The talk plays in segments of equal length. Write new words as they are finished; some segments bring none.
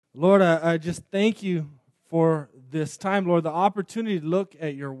Lord, I just thank you for this time, Lord, the opportunity to look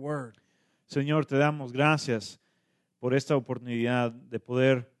at your word. Señor, te damos gracias por esta oportunidad de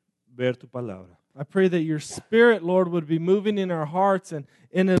poder ver tu palabra. I pray that your spirit, Lord, would be moving in our hearts and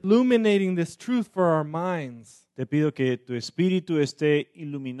illuminating this truth for our minds. Te pido que tu espíritu esté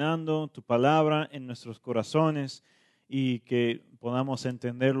iluminando tu palabra en nuestros corazones y que podamos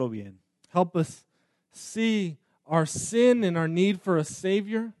entenderlo bien. Help us see our sin and our need for a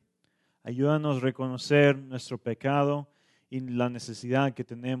Savior. Ayúdanos a reconocer nuestro pecado y la necesidad que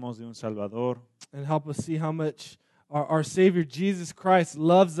tenemos de un Salvador. And help us see how much our Savior Jesus Christ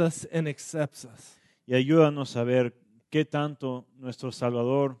loves us and accepts us. Y ayúdanos a ver qué tanto nuestro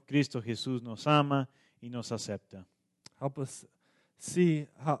Salvador, Cristo Jesús, nos ama y nos acepta. Help us see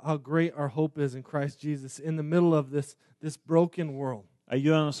how great our hope is in Christ Jesus in the middle of this broken world.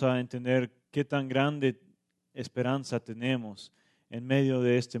 Ayúdanos a entender qué tan grande esperanza tenemos en medio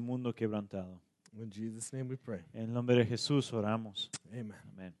de este mundo quebrantado. In Jesus' name we pray. En el nombre de Jesús oramos. Amen.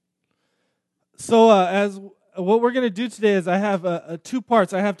 Amén. So as what we're going to do today is I have two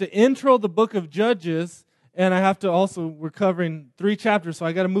parts. I have to intro the book of Judges, and I have to also, we're covering 3 chapters, so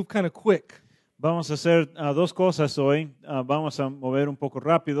I got to move kind of quick. Vamos a hacer dos cosas hoy. Vamos a mover un poco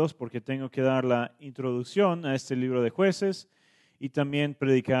rápidos porque tengo que dar la introducción a este libro de Jueces y también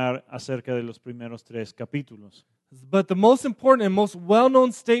predicar acerca de los primeros 3 capítulos. But the most important and most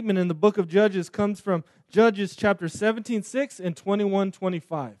well-known statement in the book of Judges comes from Judges chapter 17:6 and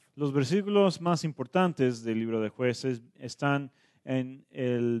 21:25. Los versículos más importantes del libro de Jueces están en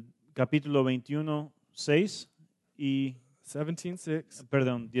el capítulo 21:6 y 17:6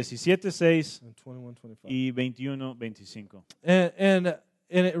 17:6 and 21:25. y 21:25. And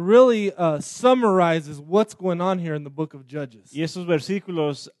it really summarizes what's going on here in the book of Judges. Y esos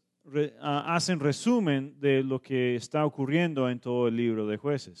versículos hacen resumen de lo que está ocurriendo en todo el libro de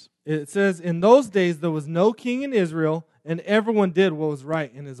Jueces. It says, in those days there was no king in Israel, and everyone did what was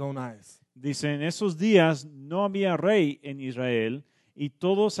right in his own eyes. Dice, en esos días no había rey en Israel y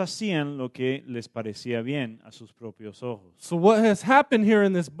todos hacían lo que les parecía bien a sus propios ojos. So what has happened here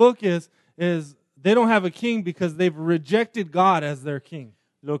in this book is they don't have a king because they've rejected God as their king.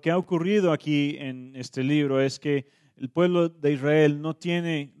 Lo que ha ocurrido aquí en este libro es que el pueblo de Israel no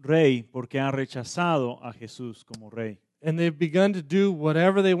tiene rey porque ha rechazado a Jesús como rey. And they've begun to do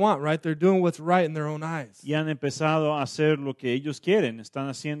whatever they want, right? They're doing what's right in their own eyes. Y han empezado a hacer lo que ellos quieren, están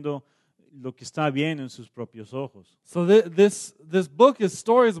haciendo lo que está bien en sus propios ojos. So this book is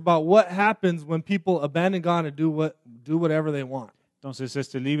stories about what happens when people abandon God and do whatever they want. Entonces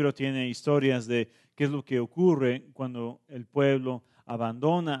este libro tiene historias de qué es lo que ocurre cuando el pueblo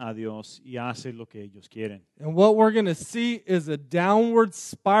abandona a Dios y hace lo que ellos quieren. And what we're going to see is a downward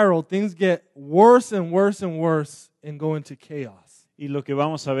spiral. Things get worse and worse and worse and go into chaos. Y lo que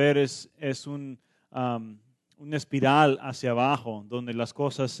vamos a ver es una espiral hacia abajo, donde las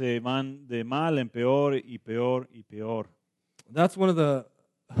cosas se van de mal en peor y peor y peor. That's one of the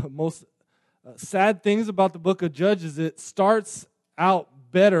most sad things about the book of Judges. It starts out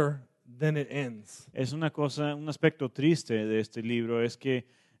better than it ends. Es una cosa, un aspecto triste de este libro es que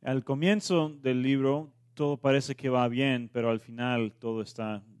al comienzo del libro todo parece que va bien, pero al final todo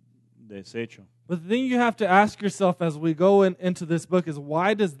está deshecho. But the thing you have to ask yourself as we go into this book is,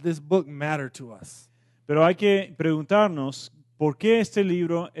 why does this book matter to us? Pero hay que preguntarnos por qué este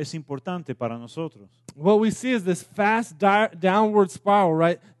libro es importante para nosotros. What we see is this fast downward spiral,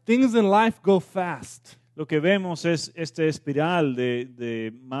 right? Things in life go fast. Lo que vemos es esta espiral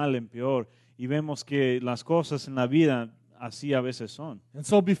de mal en peor y vemos que las cosas en la vida así a veces son. And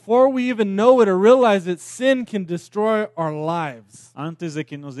so before we even know it or realize it, sin can destroy our lives. Antes de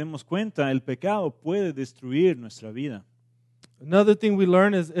que nos demos cuenta, el pecado puede destruir nuestra vida. Another thing we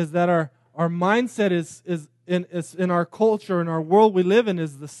learn is that our mindset is in our culture, in our world we live in,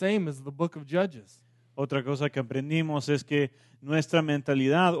 is the same as the book of Judges. Otra cosa que aprendimos es que nuestra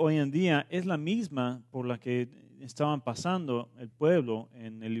mentalidad hoy en día es la misma por la que estaban pasando el pueblo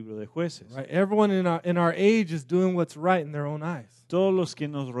en el libro de Jueces. Right? Everyone in our age is doing what's right in their own eyes. Todos los que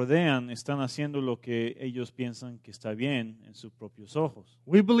nos rodean están haciendo lo que ellos piensan que está bien en sus propios ojos.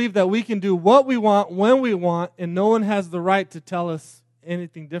 We believe that we can do what we want, when we want, and no one has the right to tell us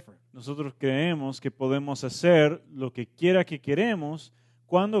anything different. Nosotros creemos que podemos hacer lo que quiera que queremos,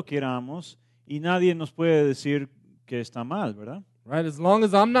 cuando queramos, y nadie nos puede decir que está mal, ¿verdad? Right? As long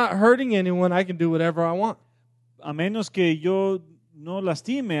as I'm not hurting anyone, I can do whatever I want. A menos que yo no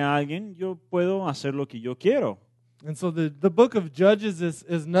lastime a alguien, yo puedo hacer lo que yo quiero. And so the book of Judges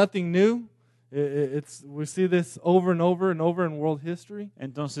is nothing new. We see this over and over and over in world history.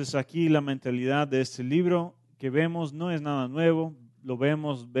 Entonces aquí la mentalidad de este libro que vemos no es nada nuevo. lo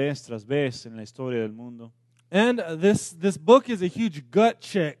vemos vez tras vez en la historia del mundo. And this book is a huge gut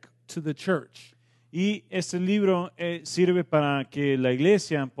check to the church. Y este libro sirve para que la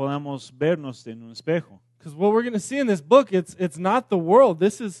iglesia podamos vernos en un espejo. Because what we're going to see in this book, it's not the world.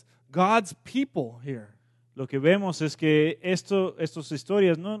 This is God's people here. Lo que vemos es que estas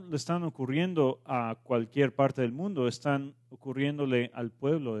historias no le están ocurriendo a cualquier parte del mundo, están ocurriéndole al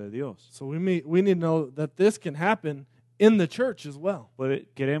pueblo de Dios. So we need to know that this can happen in the church as well.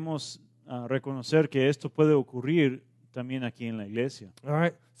 Queremos reconocer que esto puede ocurrir también aquí en la iglesia. All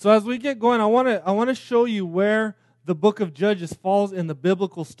right. So as we get going, I want to show you where the book of Judges falls in the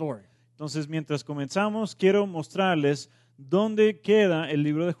biblical story. Entonces, mientras comenzamos, quiero mostrarles dónde queda el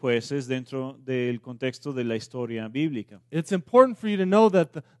libro de Jueces dentro del contexto de la historia bíblica. It's important for you to know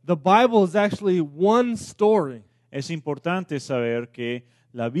that the Bible is actually one story. Es importante saber que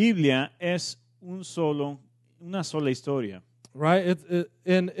la Biblia es una sola historia. Right?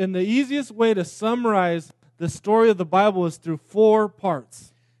 And the easiest way to summarize the story of the Bible is through 4 parts.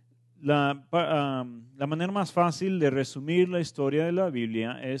 La manera más fácil de resumir la historia de la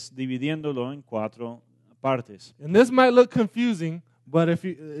Biblia es dividiéndolo en 4 partes. And this might look confusing, but if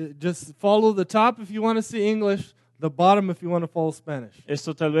you just follow the top if you want to see English, the bottom if you want to follow Spanish.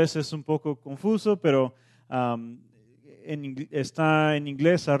 Esto tal vez es un poco confuso, pero está en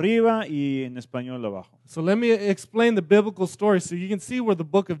inglés arriba y en español abajo. So let me explain the biblical story so you can see where the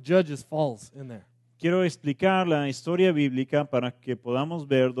book of Judges falls in there. Quiero explicar la historia bíblica para que podamos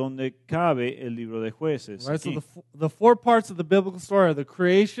ver dónde cabe el libro de Jueces. Right, so the 4 parts of the biblical story are the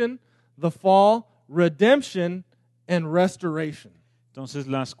creation, the fall, redemption, and restoration. Entonces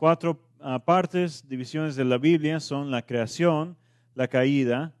las 4 partes, divisiones de la Biblia son la creación, la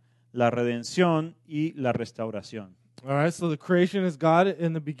caída, la redención y la restauración. All right, so the creation is God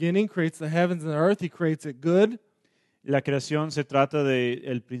in the beginning, creates the heavens and the earth. He creates it good. La creación se trata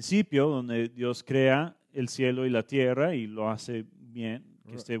del principio donde Dios crea el cielo y la tierra y lo hace bien,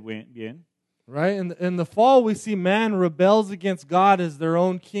 que esté bien. Right, in the fall we see man rebels against God as their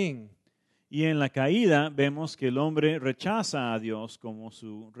own king. Y en la caída vemos que el hombre rechaza a Dios como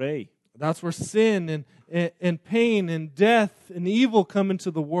su rey. That's where sin and pain and death and evil come into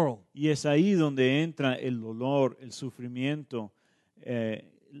the world. Y es ahí donde entra el dolor, el sufrimiento,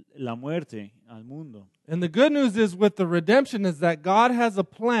 la muerte al mundo. And the good news is with the redemption is that God has a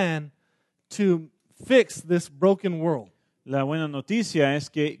plan to fix this broken world. La buena noticia es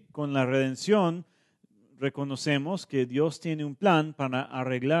que con la redención reconocemos que Dios tiene un plan para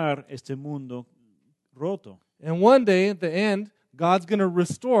arreglar este mundo roto. And one day at the end, God's going to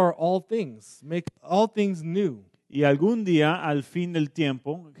restore all things, make all things new. Y algún día, al fin del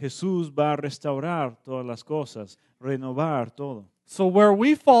tiempo, Jesús va a restaurar todas las cosas, renovar todo. So where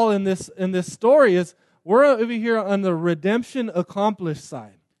we fall in this story is we're over here on the redemption accomplished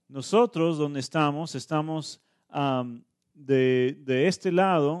side. Nosotros, donde estamos de este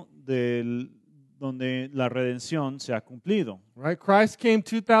lado donde la redención se ha cumplido. Right? Christ came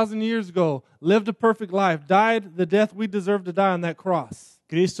 2,000 years ago, lived a perfect life, died the death we deserve to die on that cross.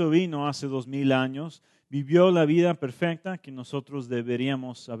 Cristo vino hace 2000 años, vivió la vida perfecta que nosotros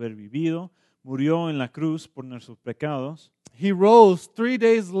deberíamos haber vivido, murió en la cruz por nuestros pecados. He rose 3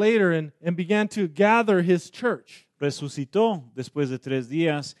 days later and began to gather his church. Resucitó después de 3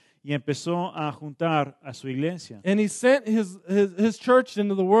 días y empezó a juntar a su iglesia. And he sent his church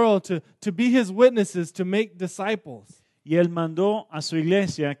into the world to be his witnesses, to make disciples. Y él mandó a su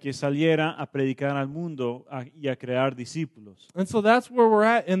iglesia que saliera a predicar al mundo y a crear discípulos. And so that's where we're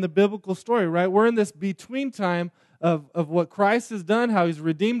at in the biblical story, right? We're in this between time of what Christ has done, how he's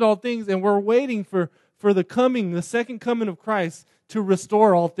redeemed all things, and we're waiting for the second coming of Christ to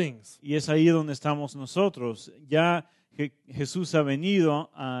restore all things. Y es ahí donde estamos nosotros. Ya Jesús ha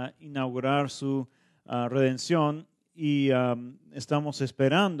venido a inaugurar su redención y estamos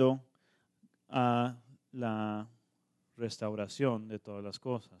esperando a la restauración de todas las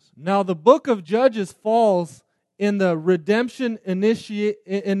cosas. Now the book of Judges falls in the redemption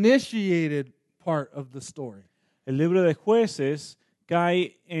initiated part of the story. El libro de Jueces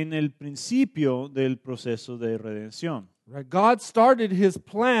cae en el principio del proceso de redención. Right? God started his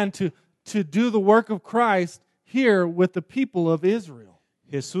plan to do the work of Christ here with the people of Israel.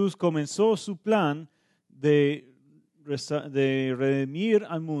 Jesús comenzó su plan de redimir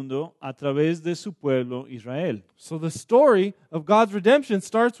al mundo a través de su pueblo Israel. So the story of God's redemption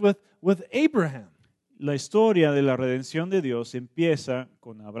starts with Abraham. La historia de la redención de Dios empieza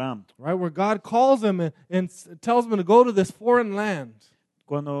con Abraham. Right, where God calls him and tells him to go to this foreign land.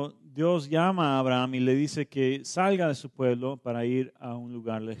 cuando Dios llama a Abraham y le dice que salga de su pueblo para ir a un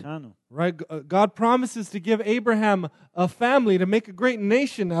lugar lejano. Right? God promises to give Abraham a family to make a great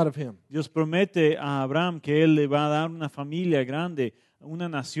nation out of him. Dios promete a Abraham que él le va a dar una familia grande, una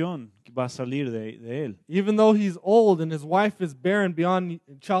nación que va a salir de él. Even though he's old and his wife is barren beyond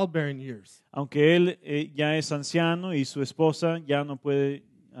childbearing years. Aunque él ya es anciano y su esposa ya no puede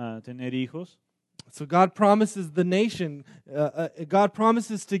tener hijos. So God promises the nation, God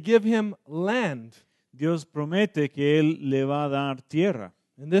promises to give him land. Dios promete que él le va a dar tierra.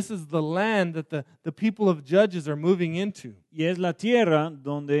 And this is the land that the people of Judges are moving into. Y es la tierra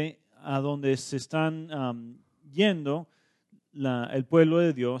a donde se están yendo el pueblo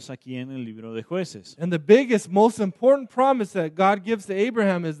de Dios aquí en el libro de Jueces. And the biggest, most important promise that God gives to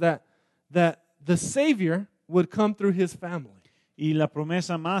Abraham is that the Savior would come through his family. Y la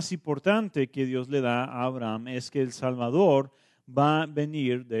promesa más importante que Dios le da a Abraham es que el Salvador va a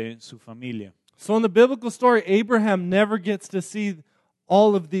venir de su familia. So in the biblical story, Abraham never gets to see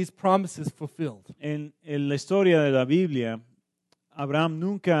all of these promises fulfilled. En la historia de la Biblia, Abraham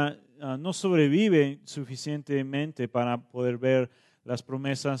nunca no sobrevive suficientemente para poder ver las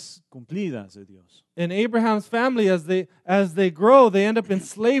promesas cumplidas de Dios. And Abraham's family, as they grow, they end up in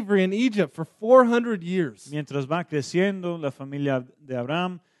slavery in Egypt for 400 years. Mientras va creciendo la familia de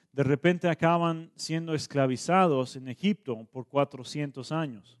Abraham, de repente acaban siendo esclavizados en Egipto por 400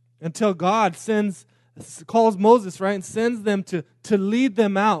 años. Until God calls Moses, right, and sends them to lead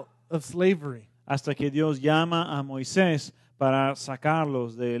them out of slavery. Hasta que Dios llama a Moisés para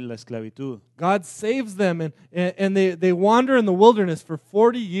sacarlos de la esclavitud. God saves them, and they wander in the wilderness for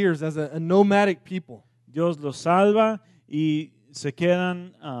 40 years as a nomadic people. Dios los salva y se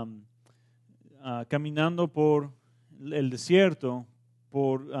quedan caminando por el desierto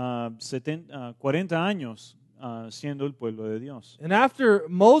por 40 años siendo el pueblo de Dios. And after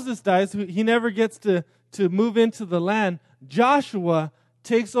Moses dies, he never gets to move into the land. Joshua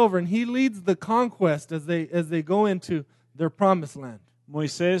takes over, and he leads the conquest as they go into their promised land.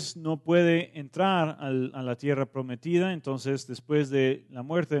 Moisés no puede entrar a la tierra prometida, entonces después de la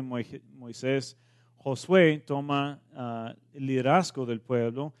muerte de Moisés, Josué toma el liderazgo del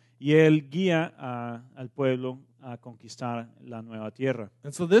pueblo y él guía al pueblo a conquistar la nueva tierra.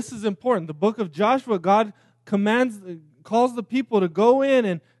 And so this is important. The book of Joshua, God calls the people to go in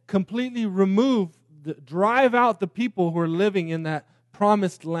and completely drive out the people who are living in that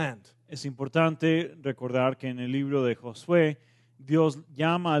promised land. Es importante recordar que en el libro de Josué, Dios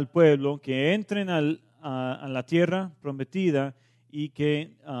llama al pueblo que entren a la tierra prometida y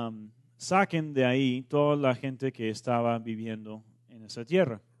que saquen de ahí toda la gente que estaba viviendo en esa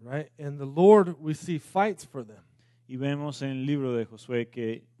tierra. Right? And the Lord, we see, fights for them. Y vemos en el libro de Josué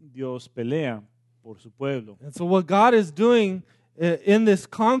que Dios pelea por su pueblo. And so what God is doing in this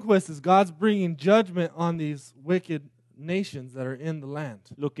conquest is God's bringing judgment on these wicked nations that are in the land.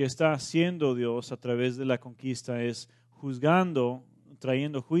 Lo que está haciendo Dios a través de la conquista es juzgando,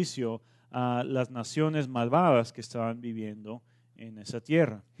 trayendo juicio a las naciones malvadas que estaban viviendo en esa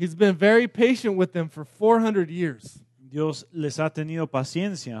tierra. He's been very patient with them for 400 years. Dios les ha tenido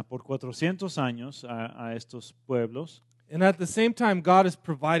paciencia por 400 años a estos pueblos. And at the same time, God is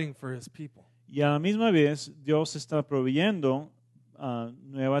providing for his people. Y a la misma vez, Dios está proveyendo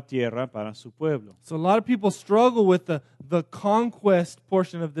nueva tierra para su pueblo. So a lot of people struggle with the conquest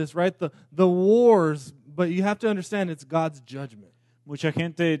portion of this, right? The wars, but you have to understand it's God's judgment. Mucha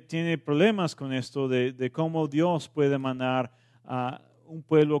gente tiene problemas con esto de cómo Dios puede mandar a un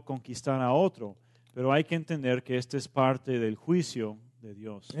pueblo conquistar a otro, pero hay que entender que este es parte del juicio de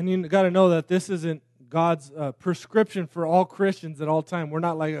Dios. And you got to know that this isn't God's prescription for all Christians at all time. We're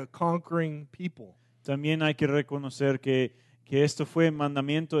not like a conquering people. También hay que reconocer que esto fue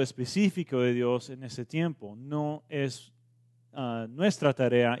mandamiento específico de Dios en ese tiempo. No es nuestra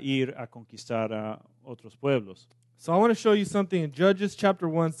tarea ir a conquistar a otros pueblos. So I want to show you something in Judges chapter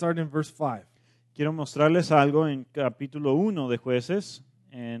 1, starting in verse 5. Quiero mostrarles algo en capítulo 1 de Jueces,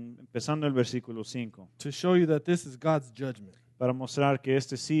 empezando el versículo 5, to show you that this is God's judgment. para mostrar que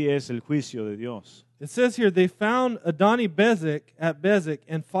este sí es el juicio de Dios. It says here, they found Adoni-Bezek at Bezek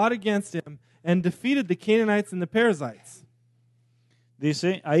and fought against him and defeated the Canaanites and the Perizzites.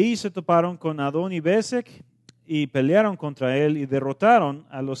 Dice, ahí se toparon con Adoni-Bezek y pelearon contra él y derrotaron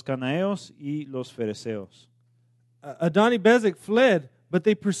a los cananeos y los fereceos. Adoni-Bezek fled, but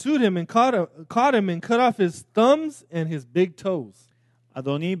they pursued him and caught him and cut off his thumbs and his big toes.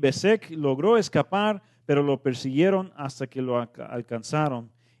 Adoni-Bezek logró escapar, pero lo persiguieron hasta que lo alcanzaron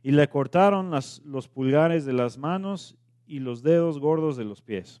y le cortaron los pulgares de las manos y los dedos gordos de los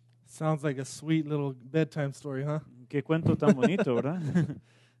pies. Sounds like a sweet little bedtime story, huh? Qué cuento tan bonito, ¿verdad?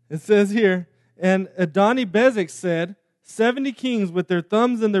 It says here, and Adoni-Bezek said, 70 kings with their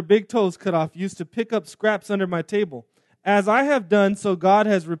thumbs and their big toes cut off used to pick up scraps under my table. As I have done, so God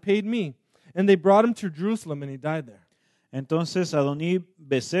has repaid me. And they brought him to Jerusalem, and he died there. Entonces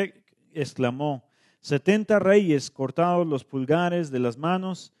Adoní-Bezek exclamó, 70 reyes cortados los pulgares de las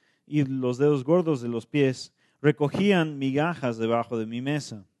manos y los dedos gordos de los pies recogían migajas debajo de mi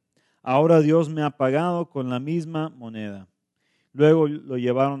mesa. Ahora Dios me ha pagado con la misma moneda. Luego lo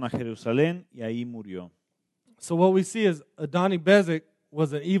llevaron a Jerusalén y ahí murió. So what we see is Adoni-Bezek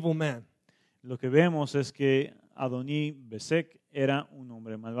was an evil man. Lo que vemos es que Adoní-Bezek era un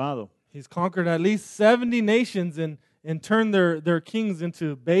hombre malvado. He's conquered at least 70 nations and turned their kings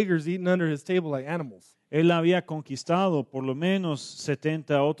into beggars eating under his table like animals. Él había conquistado por lo menos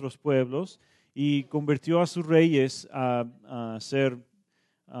 70 otros pueblos y convirtió a sus reyes a ser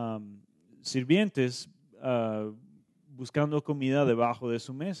sirvientes buscando comida debajo de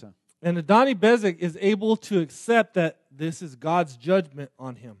su mesa. And Adoni-Bezek is able to accept that this is God's judgment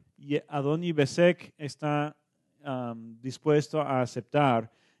on him. Y Adoní-Bezek está dispuesto a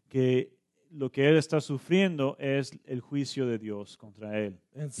aceptar que lo que él está sufriendo es el juicio de Dios contra él.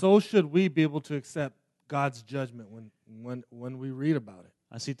 And so should we be able to accept God's judgment when we read about it.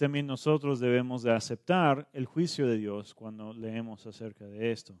 Así también nosotros debemos de aceptar el juicio de Dios cuando leemos acerca de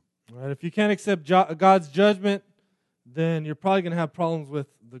esto. All right, if you can't accept God's judgment, then you're probably going to have problems with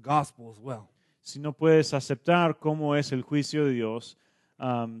the gospel as well. Si no puedes aceptar cómo es el juicio de Dios,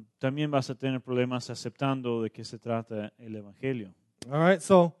 también vas a tener problemas aceptando de qué se trata el Evangelio. All right,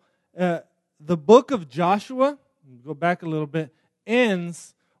 so the book of Joshua, go back a little bit,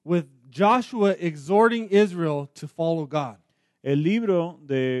 ends with Joshua exhorting Israel to follow God. El libro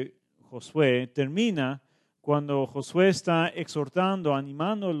de Josué termina cuando Josué está exhortando,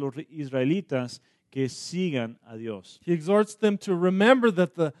 animando a los israelitas que sigan a Dios. He exhorts them to remember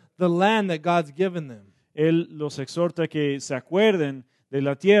that the land that God's given them. Él los exhorta que se acuerden de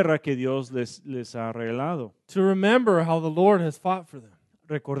la tierra que Dios les ha regalado. To remember how the Lord has fought for them.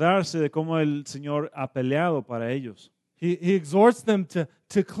 Recordarse de cómo el Señor ha peleado para ellos. He exhorts them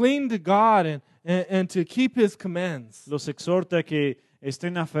to cling to God and to keep His commands. Los exhorta que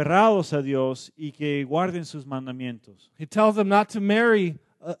estén aferrados a Dios y que guarden sus mandamientos. He tells them not to marry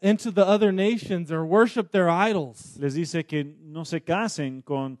into the other nations or worship their idols. Les dice que no se casen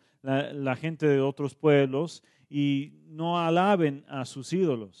con la gente de otros pueblos y no alaben a sus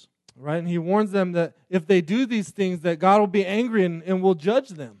ídolos. Right? And he warns them that if they do these things, that God will be angry and will judge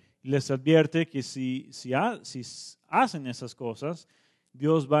them. Les advierte que si hacen esas cosas,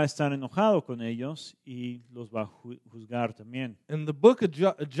 Dios va a estar enojado con ellos y los va a juzgar también. In the book of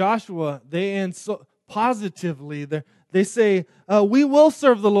Joshua, they end so positively. They say, we will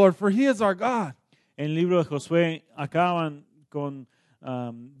serve the Lord, for He is our God. En el libro de Josué acaban con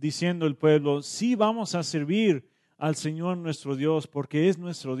diciendo el pueblo, sí vamos a servir al Señor nuestro Dios, porque es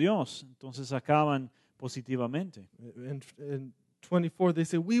nuestro Dios. Entonces acaban positivamente. In 24, they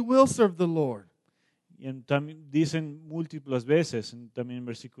say, we will serve the Lord. Y también dicen múltiples veces, también en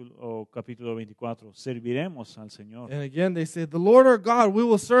versículo o capítulo 24, serviremos al Señor. And again, they say, the Lord our God we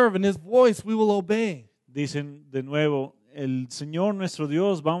will serve, and His voice we will obey. Dicen de nuevo, el Señor nuestro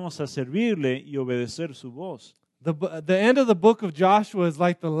Dios vamos a servirle y obedecer su voz. The end of the book of Joshua is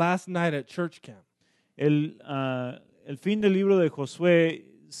like the last night at church camp. El fin del libro de Josué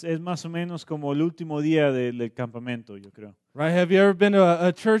es más o menos como el último día del campamento, yo creo. Right? Have you ever been to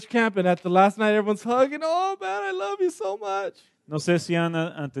a church camp and at the last night everyone's hugging? Oh man, I love you so much. No sé si han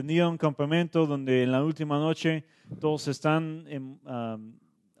tenido un campamento donde en la última noche todos están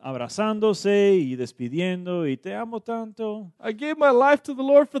abrazándose y despidiendo y te amo tanto. I gave my life to the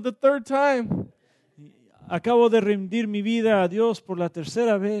Lord for the third time. Acabo de rendir mi vida a Dios por la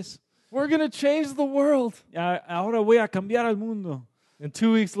tercera vez. We're going to change the world. Ahora voy a cambiar al mundo. And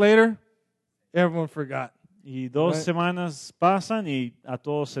 2 weeks later, everyone forgot. Y 2 Right. semanas pasan y a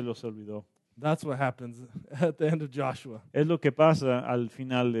todos se los olvidó. That's what happens at the end of Joshua. Es lo que pasa al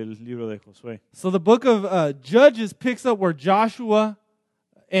final del libro de Josué. So the book of Judges picks up where Joshua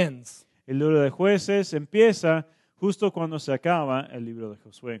ends. El libro de Jueces empieza justo cuando se acaba el libro de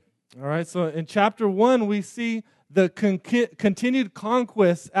Josué. All right, so in chapter 1, we see the continued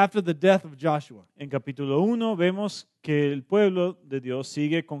conquest after the death of Joshua. En capítulo 1 vemos que el pueblo de Dios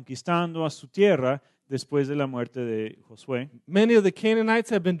sigue conquistando a su tierra después de la muerte de Josué. Many of the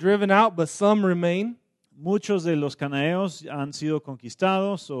Canaanites have been driven out, but some remain. Muchos de los cananeos han sido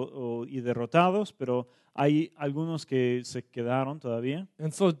conquistados y derrotados, pero hay algunos que se quedaron todavía.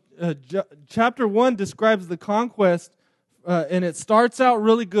 And so chapter 1 describes the conquest, and it starts out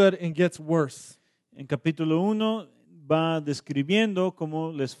really good and gets worse. En capítulo 1 va describiendo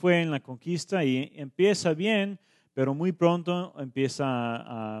cómo les fue en la conquista y empieza bien, pero muy pronto empieza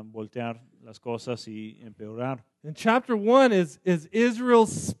a voltear las cosas y empeorar. And chapter 1 is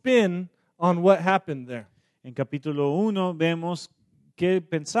Israel's spin on what happened there. En capítulo 1 vemos qué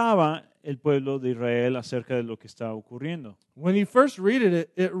pensaba el pueblo de Israel acerca de lo que estaba ocurriendo. When you first read it,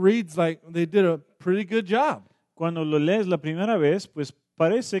 it reads like they did a pretty good job. Cuando lo lees la primera vez, pues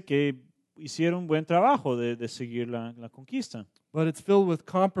parece que hicieron un buen trabajo de seguir la conquista. But it's filled with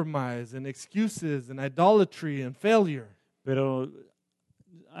compromise and excuses and idolatry and failure. Pero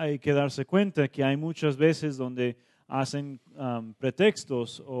hay que darse cuenta que hay muchas veces donde hacen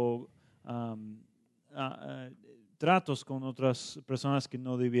pretextos o tratos con otras personas que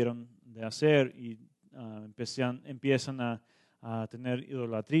no debieron de hacer y empiezan a tener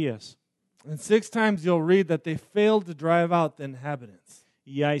idolatrías. And 6 times you'll read that they failed to drive out the inhabitants.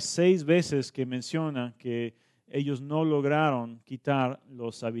 Y hay 6 veces que menciona que ellos no lograron quitar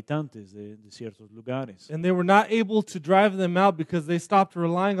los habitantes de ciertos lugares. And they were not able to drive them out because they stopped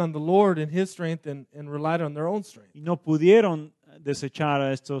relying on the Lord and His strength and relied on their own strength. Y no pudieron desechar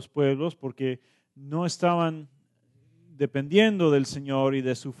a estos pueblos porque no estaban dependiendo del Señor y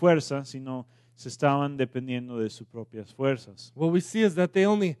de su fuerza, sino se estaban dependiendo de sus propias fuerzas. What we see is that they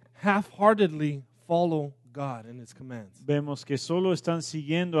only half-heartedly follow God and His commands. Vemos que solo están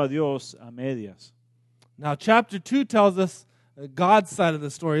siguiendo a Dios a medias. Now, chapter 2 tells us God's side of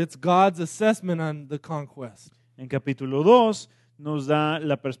the story. It's God's assessment on the conquest. En capítulo 2 nos da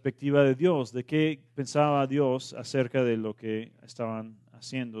la perspectiva de Dios, de qué pensaba Dios acerca de lo que estaban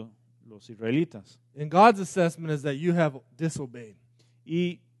haciendo los israelitas. And God's assessment is that you have disobeyed.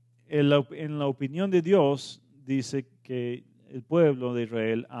 Y en la opinión de Dios dice que el pueblo de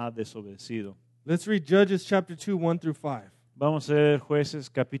Israel ha desobedecido. Let's read Judges chapter 2, 1 through 5. Vamos a leer Jueces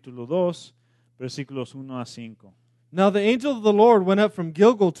capítulo 2, versículos 1 a 5. Now the angel of the Lord went up from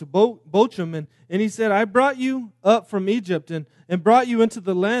Gilgal to Bochum, and he said, I brought you up from Egypt and brought you into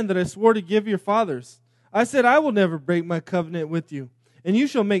the land that I swore to give your fathers. I said, I will never break my covenant with you, and you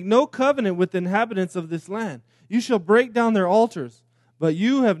shall make no covenant with the inhabitants of this land. You shall break down their altars, but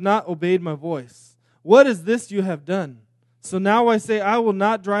you have not obeyed my voice. What is this you have done? So now I say, I will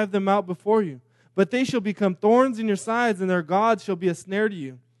not drive them out before you, but they shall become thorns in your sides, and their gods shall be a snare to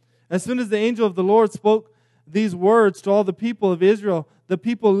you. As soon as the angel of the Lord spoke these words to all the people of Israel, the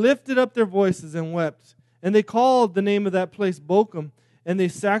people lifted up their voices and wept. And they called the name of that place Bochum, and they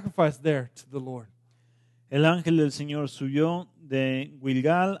sacrificed there to the Lord. El ángel del Señor subió de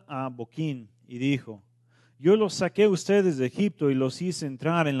Gilgal a Boquín y dijo, yo los saqué a ustedes de Egipto y los hice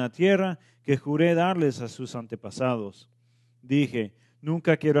entrar en la tierra que juré darles a sus antepasados. Dije,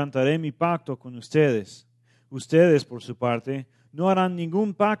 nunca quebrantaré mi pacto con ustedes. Ustedes, por su parte, no harán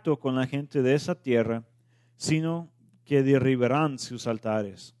ningún pacto con la gente de esa tierra, sino que derribarán sus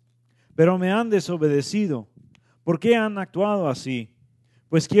altares. Pero me han desobedecido. ¿Por qué han actuado así?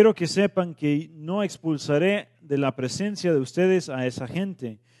 Pues quiero que sepan que no expulsaré de la presencia de ustedes a esa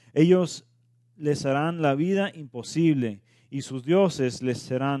gente. Ellos les harán la vida imposible y sus dioses les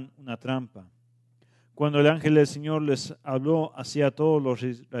serán una trampa. Cuando el ángel del Señor les habló hacia todos los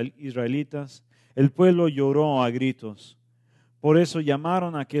israelitas, el pueblo lloró a gritos. Por eso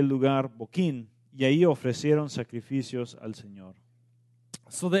llamaron a aquel lugar Boquín y ahí ofrecieron sacrificios al Señor.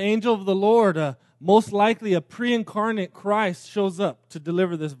 So the angel of the Lord, most likely a pre-incarnate Christ, shows up to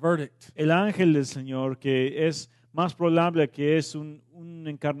deliver this verdict. El ángel del Señor, que es más probable que es una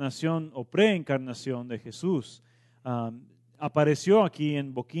encarnación o preencarnación de Jesús, apareció aquí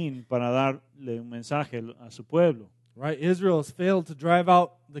en Boquín para darle un mensaje a su pueblo. Right? Israel has failed to drive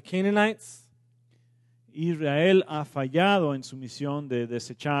out the Canaanites. Israel ha fallado en su misión de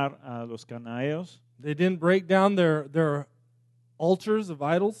desechar a los cananeos. They didn't break down their altars of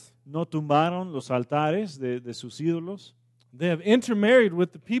idols. No tumbaron los altares de sus ídolos. They have intermarried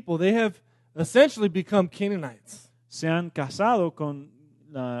with the people. They have essentially become Canaanites. Se han casado con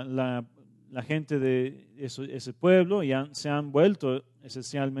la gente de ese pueblo y se han vuelto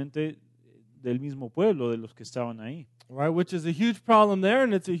esencialmente del mismo pueblo de los que estaban ahí. Right, which is a huge problem there,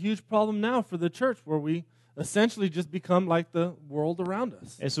 and it's a huge problem now for the church, where we essentially just become like the world around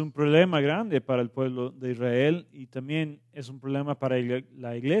us. Es un problema grande para el pueblo de Israel y también es un problema para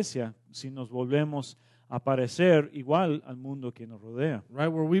la iglesia si nos volvemos a parecer igual al mundo que nos rodea. Right,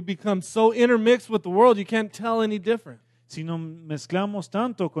 where we become so intermixed with the world, you can't tell any different. Si nos mezclamos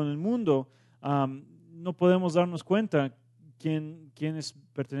tanto con el mundo, no podemos darnos cuenta quiénes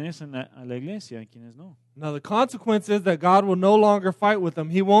pertenecen a la iglesia y quiénes no. Now the consequence is that God will no longer fight with them.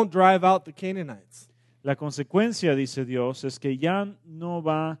 He won't drive out the Canaanites. La consecuencia, dice Dios, es que ya no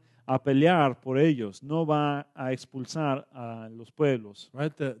va a pelear por ellos, no va a expulsar a los pueblos.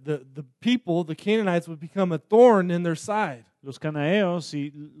 Right? The people, the Canaanites, would become a thorn in their side. Los cananeos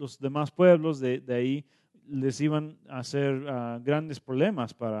y los demás pueblos de ahí les iban a hacer grandes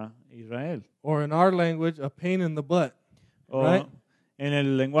problemas para Israel. Or in our language, a pain in the butt. O Right. en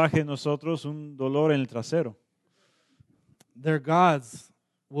el lenguaje de nosotros, un dolor en el trasero. Their gods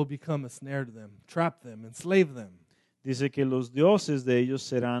will become a snare to them, trap them, enslave them. Dice que los dioses de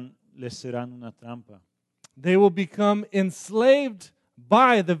ellos les serán una trampa. They will become enslaved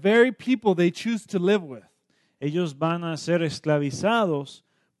by the very people they choose to live with. Ellos van a ser esclavizados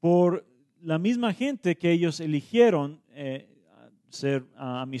por la misma gente que ellos eligieron ser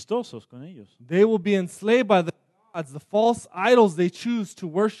amistosos con ellos. They will be enslaved by the gods, the false idols they choose to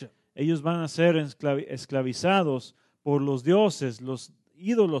worship. Ellos van a ser esclavizados por los dioses, los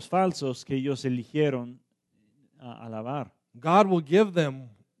ídolos falsos que ellos eligieron alabar. God will give them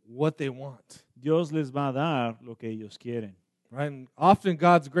what they want. Dios les va a dar lo que ellos quieren. Right? And often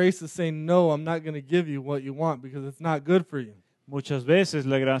God's grace is saying, no, I'm not going to give you what you want because it's not good for you. Muchas veces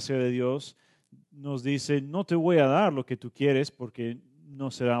la gracia de Dios nos dice, no te voy a dar lo que tú quieres porque no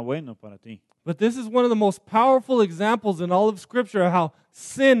será bueno para ti. But this is one of the most powerful examples in all of Scripture of how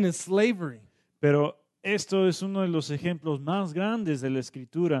sin is slavery. Pero esto es uno de los ejemplos más grandes de la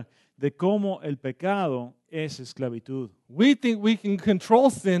Escritura de cómo el pecado es esclavitud. We think we can control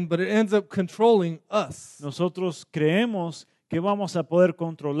sin, but it ends up controlling us. Nosotros creemos que vamos a poder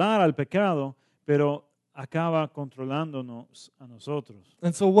controlar al pecado, pero acaba controlándonos a nosotros.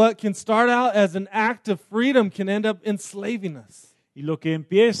 And so what can start out as an act of freedom can end up enslaving us. Y lo que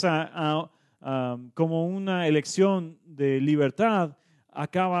empieza como una elección de libertad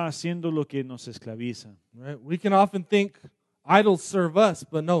acaba siendo lo que nos esclaviza. Right? We can often think idols serve us,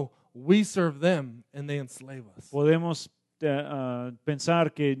 but no, we serve them and they enslave us. Podemos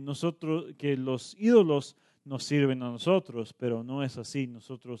pensar que los ídolos nos sirven a nosotros, pero no es así.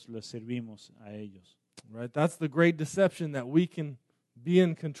 Nosotros les servimos a ellos. Right? That's the great deception, that we can be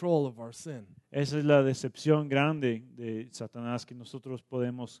in control of our sin. Esa es la decepción grande de Satanás, que nosotros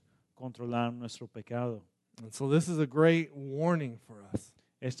podemos controlar nuestro pecado. And so this is a great warning for us.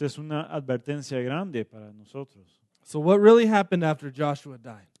 Esta es una advertencia grande para nosotros. So what really happened after Joshua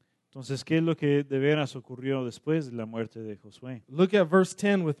died? Entonces, ¿qué es lo que de veras ocurrió después de la muerte de Josué? Look at verse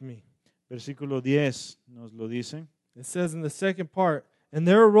 10 with me. Versículo 10 nos lo dice. It says in the second part, "And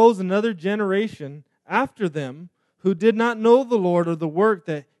there arose another generation after them who did not know the Lord or the work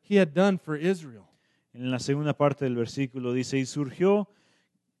that he had done for Israel." En la segunda parte del versículo dice, y surgió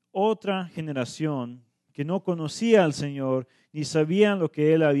otra generación que no conocía al Señor ni sabían lo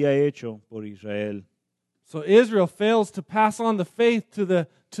que Él había hecho por Israel. So Israel fails to pass on the faith to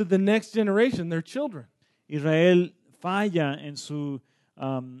the next generation, their children. Israel falla en su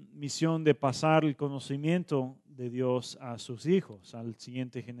misión de pasar el conocimiento de Dios a sus hijos, a la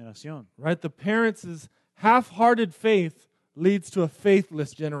siguiente generación. Right? The parents' half-hearted faith leads to a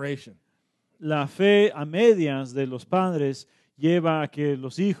faithless generation. La fe a medias de los padres lleva a que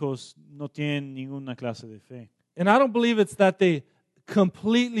los hijos no tienen ninguna clase de fe. And I don't believe it's that they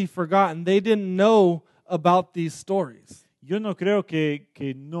completely forgotten. They didn't know about these stories. Yo no creo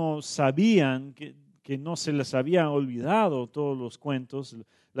que no sabían, que no se les había olvidado todos los cuentos,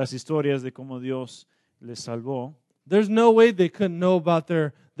 las historias de cómo Dios les salvó. There's no way they couldn't know about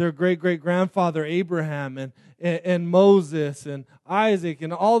their great-great-grandfather Abraham and Moses and Isaac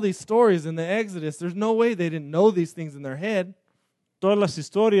and all these stories in the Exodus. There's no way they didn't know these things in their head. Todas las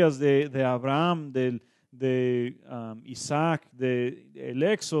historias de Abraham, de Isaac, del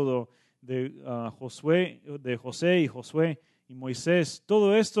Éxodo, de José y Josué y Moisés,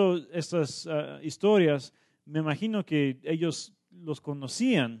 todo esto, estas historias, me imagino que ellos los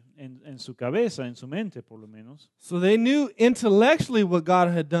conocían en su cabeza, en su mente por lo menos. So they knew intellectually what God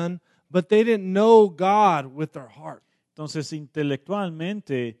had done, but they didn't know God with their heart. Entonces,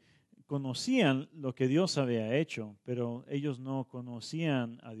 intelectualmente conocían lo que Dios había hecho, pero ellos no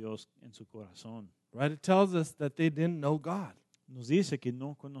conocían a Dios en su corazón. Right? It tells us that they didn't know God. Nos dice que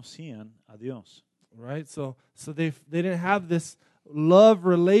no conocían a Dios. Right? So they didn't have this love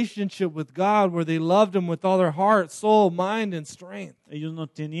relationship with God where they loved Him with all their heart, soul, mind, and strength. Ellos no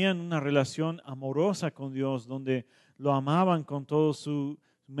tenían una relación amorosa con Dios donde lo amaban con toda su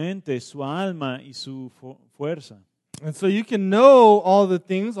mente, su alma y su fuerza. And so you can know all the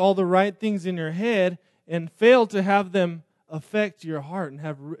things, all the right things in your head, and fail to have them affect your heart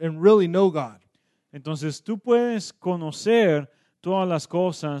and really know God. Entonces tú puedes conocer todas las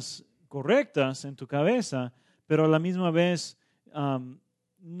cosas correctas en tu cabeza, pero a la misma vez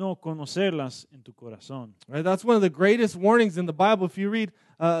no conocerlas en tu corazón. Right? That's one of the greatest warnings in the Bible. If you read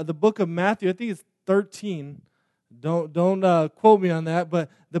the book of Matthew, I think it's 13. Don't quote me on that, but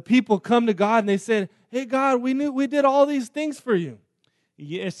the people come to God and they said, "Hey God, we did all these things for you."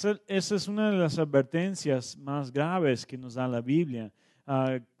 Y esa es una de las advertencias más graves que nos da la Biblia.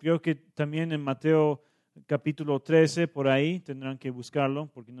 Creo que también en Mateo capítulo 13, por ahí, tendrán que buscarlo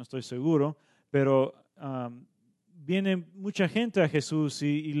porque no estoy seguro, pero viene mucha gente a Jesús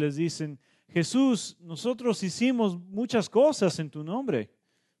y les dicen, Jesús, nosotros hicimos muchas cosas en tu nombre.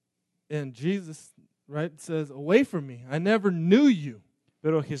 And Jesus, right, says, "Away from me, I never knew you."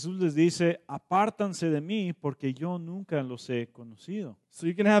 Pero Jesús les dice, apártanse de mí porque yo nunca los he conocido. So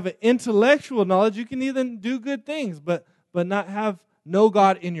you can have an intellectual knowledge, you can even do good things, but not know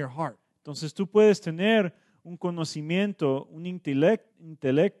God in your heart. Entonces tú puedes tener un conocimiento, un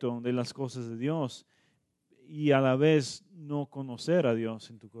intelecto de las cosas de Dios y a la vez no conocer a Dios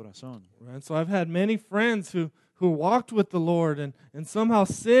en tu corazón. Right? So I've had many friends who walked with the Lord and somehow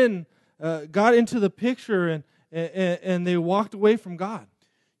sin got into the picture and they walked away from God.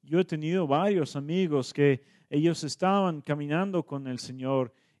 Yo he tenido varios amigos que ellos estaban caminando con el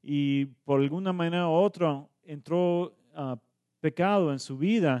Señor y por alguna manera u otra entró pecado en su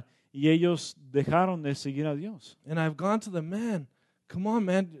vida y ellos dejaron de seguir a Dios. And I've gone to them, man, come on,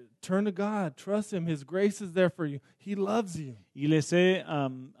 man, turn to God, trust Him, His grace is there for you, He loves you. Y les he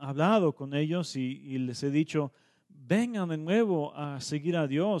hablado con ellos y les he dicho, vengan de nuevo a seguir a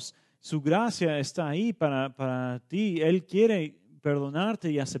Dios, su gracia está ahí para ti, Él quiere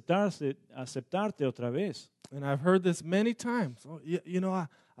perdonarte y aceptarte otra vez. And I've heard this many times. Oh, you know,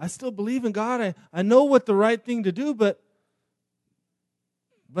 I still believe in God. I know what the right thing to do, but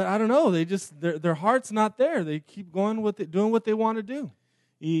I don't know. Their heart's not there. They keep going doing what they want to do.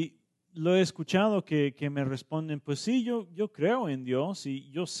 Y lo he escuchado que me responden, pues sí, yo creo en Dios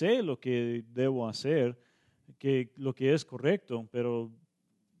y yo sé lo que debo hacer, lo que es correcto, pero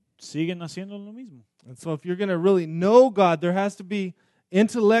siguen haciendo lo mismo. And so if you're going to really know God, there has to be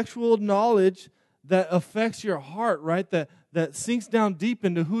intellectual knowledge that affects your heart, right? That sinks down deep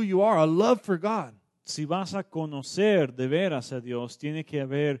into who you are, a love for God. Si vas a conocer de veras a Dios, tiene que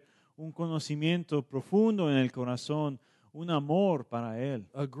haber un conocimiento profundo en el corazón, un amor para Él.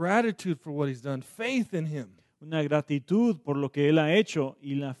 A gratitude for what He's done, faith in Him. Una gratitud por lo que Él ha hecho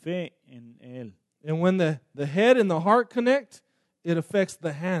y la fe en Él. And when the head and the heart connect, it affects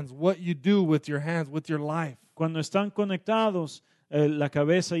the hands, what you do with your hands, with your life. Cuando están conectados, la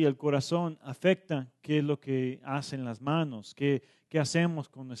cabeza y el corazón afectan qué es lo que hacen las manos, qué hacemos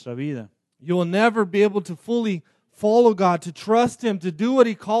con nuestra vida. You will never be able to fully follow God, to trust Him, to do what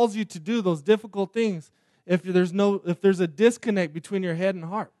He calls you to do, those difficult things, if there's a disconnect between your head and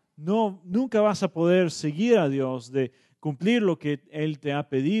heart. No, nunca vas a poder seguir a Dios, de cumplir lo que Él te ha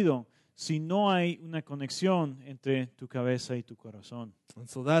pedido, si no hay una conexión entre tu cabeza y tu corazón. And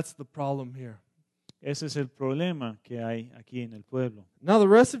so that's the problem here. Ese es el problema que hay aquí en el pueblo. Now the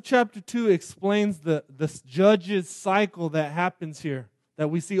rest of chapter 2 explains the judge's cycle that happens here, that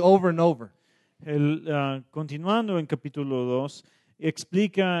we see over and over. Continuando en capítulo 2,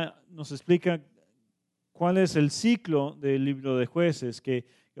 nos explica cuál es el ciclo del libro de Jueces que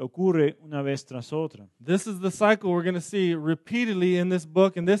ocurre una vez tras otra. This is the cycle we're going to see repeatedly in this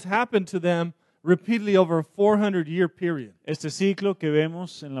book, and this happened to them repeatedly over a 400-year period. Este ciclo que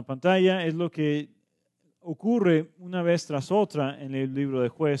vemos en la pantalla es lo que ocurre una vez tras otra en el libro de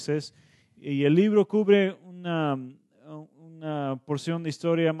Jueces, y el libro cubre una porción de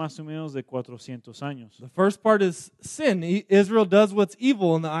historia más o menos de 400 años. The first part is sin. Israel does what's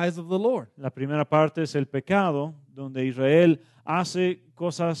evil in the eyes of the Lord. La primera parte es el pecado, donde Israel hace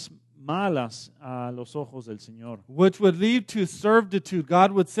cosas malas a los ojos del Señor, Which would lead to servitude.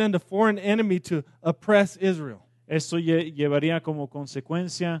 God would send a foreign enemy to oppress Israel. Esto llevaría como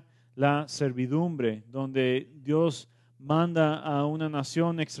consecuencia la servidumbre, donde Dios manda a una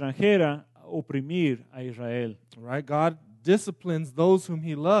nación extranjera a oprimir a Israel. Right? God disciplines those whom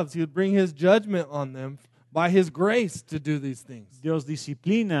He loves. He would bring His judgment on them by His grace to do these things. Dios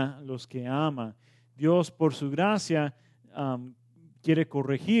disciplina a los que ama. Dios, por su gracia, quiere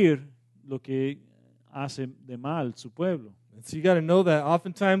corregir lo que hace de mal su pueblo. And so you got to know that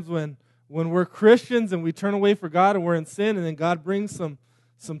oftentimes when we're Christians and we turn away from God and we're in sin, and then God brings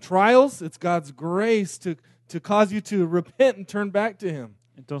some trials, it's God's grace to cause you to repent and turn back to Him.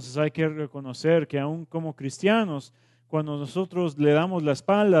 Entonces hay que reconocer que aún como cristianos, cuando nosotros le damos la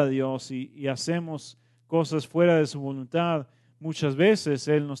espalda a Dios y hacemos cosas fuera de su voluntad, muchas veces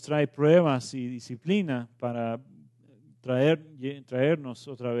Él nos trae pruebas y disciplina para traernos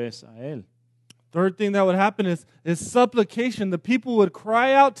otra vez a Él. Third thing that would happen is supplication. The people would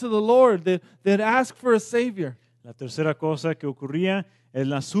cry out to the Lord. They'd ask for a Savior. La tercera cosa que ocurría es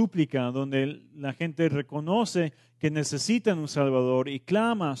la súplica, donde la gente reconoce que necesitan un Salvador y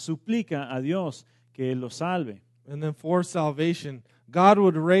clama, suplica a Dios que Él los salve. And then for salvation, God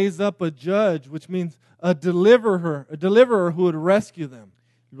would raise up a judge, which means a deliverer who would rescue them.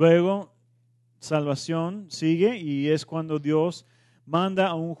 Luego, salvación sigue y es cuando Dios manda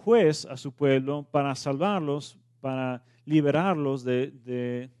a un juez a su pueblo para salvarlos, para liberarlos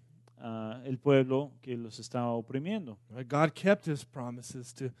de el pueblo que los estaba oprimiendo. Right? God kept His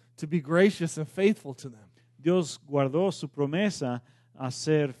promises to be gracious and faithful to them. Dios guardó su promesa a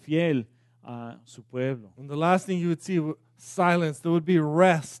ser fiel a su pueblo. And the last thing you would see, silence. There would be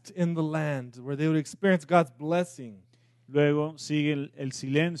rest in the land where they would experience God's blessing. Luego sigue el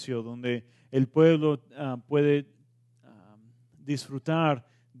silencio, donde el pueblo puede disfrutar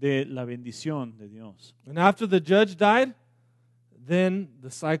de la bendición de Dios. And after the judge died, then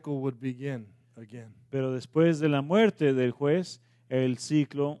the cycle would begin again. Pero después de la muerte del juez, el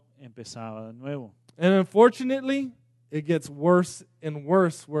ciclo empezaba de nuevo. And unfortunately, it gets worse and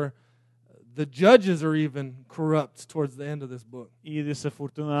worse where the judges are even corrupt towards the end of this book. Y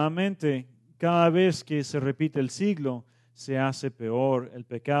desafortunadamente, cada vez que se repite el siglo, se hace peor el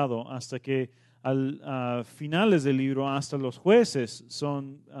pecado, hasta que al finales del libro, hasta los jueces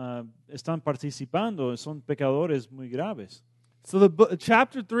están participando, son pecadores muy graves. So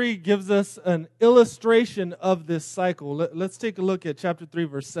chapter 3 gives us an illustration of this cycle. Let's take a look at chapter 3,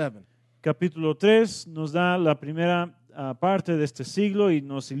 verse 7. Capítulo 3 nos da la primera parte de este siglo y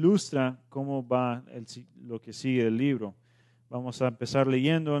nos ilustra cómo va lo que sigue del libro. Vamos a empezar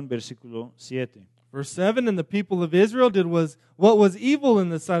leyendo en versículo 7. Verse 7, and the people of Israel did what was evil in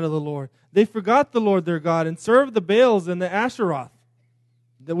the sight of the Lord. They forgot the Lord their God and served the Baals and the Asheroth.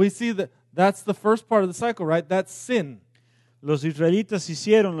 That we see that's the first part of the cycle, right? That's sin. Los israelitas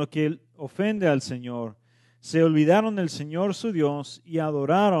hicieron lo que ofende al Señor. Se olvidaron del Señor su Dios y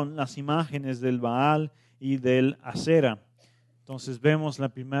adoraron las imágenes del Baal y del Asera. Entonces vemos la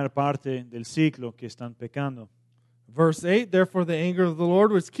primera parte del ciclo que están pecando. Verse 8, therefore the anger of the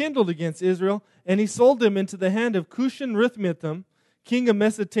Lord was kindled against Israel, and he sold them into the hand of Cushan-Rithmitham, king of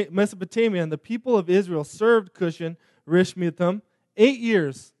Mesopotamia, and the people of Israel served Cushan-Rithmitham 8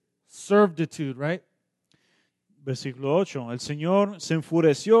 years. Servitude, right? Versículo 8. El Señor se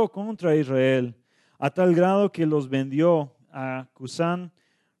enfureció contra Israel a tal grado que los vendió a Cusán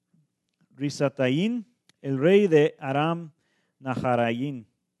Risataín, el rey de Aram Naharaín,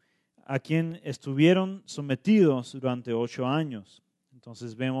 a quien estuvieron sometidos durante 8 años.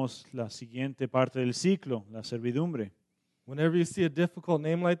 Entonces vemos la siguiente parte del ciclo, la servidumbre. Whenever you see a difficult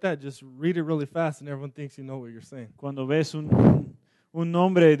name like that, just read it really fast and everyone thinks you know what you're saying. Cuando ves un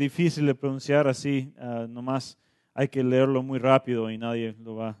nombre difícil de pronunciar así, nomás hay que leerlo muy rápido y nadie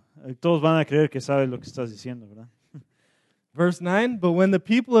lo va. Todos van a creer que sabes lo que estás diciendo, ¿verdad? Verse 9, but when the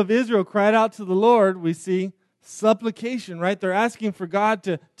people of Israel cried out to the Lord, we see supplication, right? They're asking for God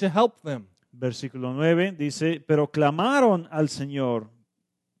to help them. Versículo 9 dice, pero clamaron al Señor.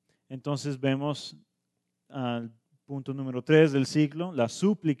 Entonces vemos al punto número 3 del ciclo, la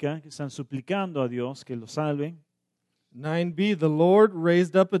súplica, que están suplicando a Dios que los salve. 9b, the Lord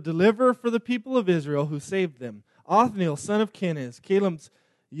raised up a deliverer for the people of Israel who saved them. Othniel, son of Kenaz, Caleb's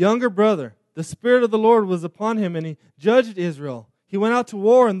younger brother. The Spirit of the Lord was upon him, and he judged Israel. He went out to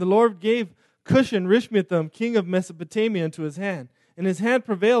war, and the Lord gave Cushan-Rishmitham, king of Mesopotamia, into his hand. And his hand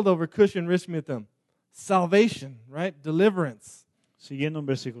prevailed over Cushan-Rishmitham. Salvation, right? Deliverance. Siguiendo en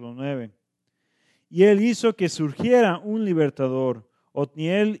versículo 9. Y él hizo que surgiera un libertador,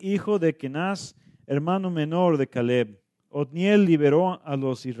 Otniel, hijo de Kenaz, hermano menor de Caleb. Otniel liberó a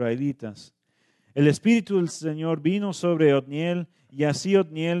los israelitas. El Espíritu del Señor vino sobre Otniel, y así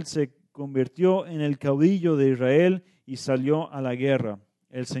Otniel se convirtió en el caudillo de Israel y salió a la guerra.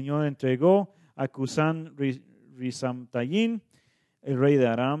 El Señor entregó a Cusán Risataín, el rey de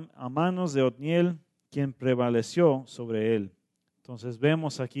Aram, a manos de Otniel, quien prevaleció sobre él. Entonces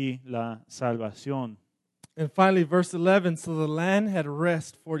vemos aquí la salvación. And finally, verse 11, so the land had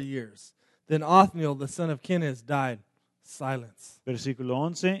rest 40 years. Then Othniel, the son of Kenaz, died. Silence. Versículo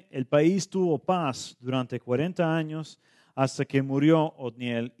 11, el país tuvo paz durante 40 años hasta que murió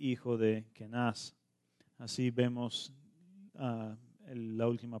Otniel, hijo de Kenaz. Así vemos la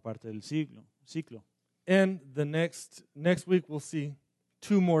última parte del ciclo. And the next week we'll see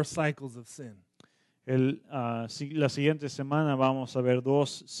 2 more cycles of sin. La siguiente semana vamos a ver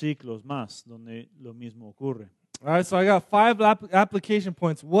 2 ciclos más donde lo mismo ocurre. All right, so I got 5 application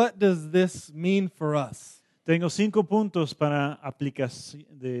points. What does this mean for us? Tengo 5 puntos para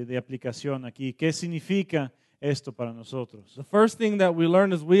de aplicación aquí. ¿Qué significa esto para nosotros? The first thing that we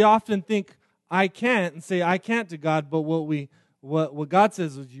learn is we often think I can't and say I can't to God, but what God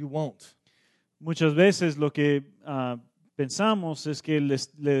says is you won't. Muchas veces lo que pensamos es que le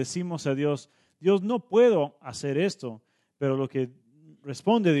decimos a Dios, Dios, no puedo hacer esto, pero lo que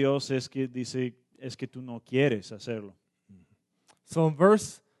responde Dios es que dice, es que tú no quieres hacerlo. So in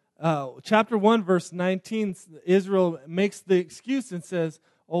chapter 1, verse 19, Israel makes the excuse and says,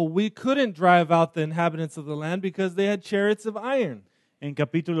 oh, we couldn't drive out the inhabitants of the land because they had chariots of iron. En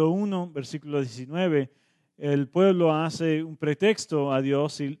capítulo 1, versículo 19, el pueblo hace un pretexto a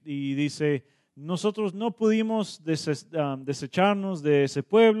Dios y dice, nosotros no pudimos desecharnos de ese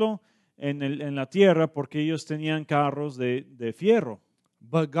pueblo en la tierra porque ellos tenían carros de fierro.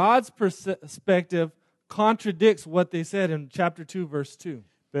 But God's perspective contradicts what they said in chapter 2, verse 2.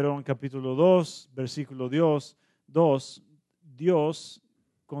 Pero en capítulo 2, versículo 2, Dios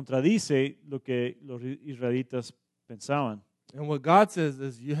contradice lo que los israelitas pensaban. And what God says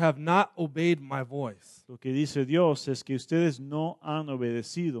is, you have not obeyed my voice. Lo que dice Dios es que ustedes no han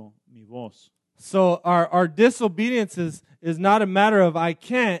obedecido mi voz. So our disobedience is not a matter of I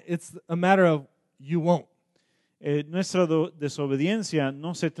can't, it's a matter of you won't. Nuestra desobediencia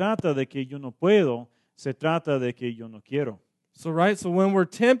no se trata de que yo no puedo, se trata de que yo no quiero. So when we're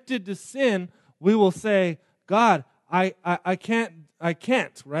tempted to sin, we will say, God, I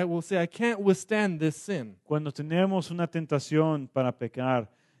can't, right? We'll say, I can't withstand this sin. Cuando tenemos una tentación para pecar,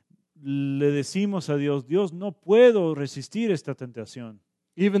 le decimos a Dios, Dios, no puedo resistir esta tentación.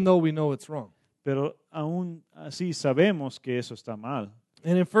 Even though we know it's wrong. Pero aún así sabemos que eso está mal.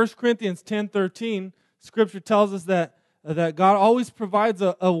 And in 1 Corinthians 10:13, Scripture tells us that God always provides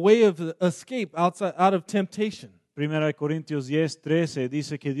a way of escape out of temptation. Primera de Corintios 10:13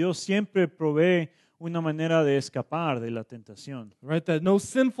 dice que Dios siempre provee una manera de escapar de la tentación. Right, that no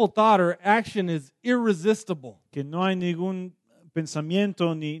sinful thought or action is irresistible. Que no hay ningún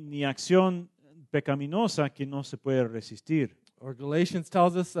pensamiento ni acción pecaminosa que no se puede resistir. Or Galatians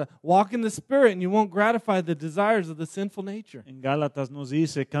tells us, walk in the Spirit and you won't gratify the desires of the sinful nature. En Gálatas nos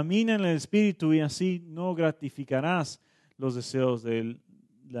dice, camina en el Espíritu y así no gratificarás los deseos de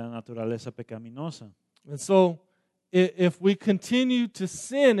la naturaleza pecaminosa. And so, if we continue to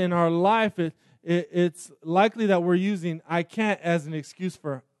sin in our life, it's likely that we're using I can't as an excuse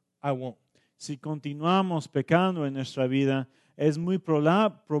for I won't. Si continuamos pecando en nuestra vida, es muy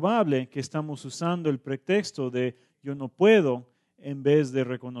probable que estamos usando el pretexto de yo no puedo en vez de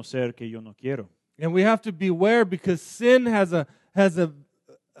reconocer que yo no quiero. And we have to beware because sin has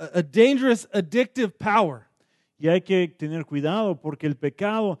a dangerous addictive power. Y hay que tener cuidado porque el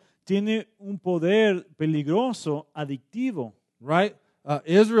pecado tiene un poder peligroso, adictivo. Right?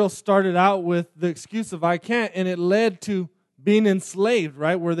 Israel started out with the excuse of I can't, and it led to being enslaved,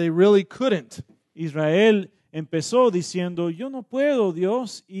 right? Where they really couldn't. Israel empezó diciendo, yo no puedo,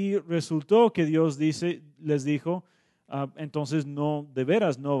 Dios, y resultó que Dios les dijo, entonces no, de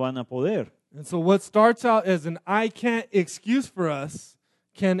veras no van a poder. And so what starts out as an I can't excuse for us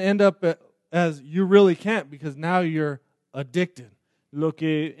can end up as you really can't because now you're addicted. Lo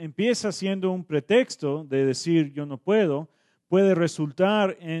que empieza siendo un pretexto de decir yo no puedo, puede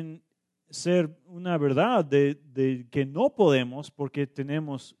resultar en ser una verdad de que no podemos porque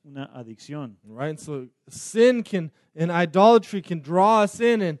tenemos una adicción. Right? So sin and idolatry can draw us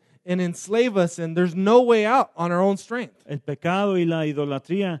in and enslave us, and there's no way out on our own strength. El pecado y la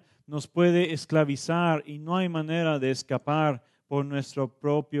idolatría nos puede esclavizar y no hay manera de escapar por nuestra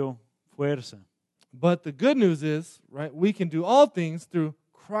propia fuerza. But the good news is, right, we can do all things through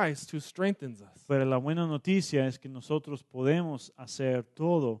Christ who strengthens us. Pero la buena noticia es que nosotros podemos hacer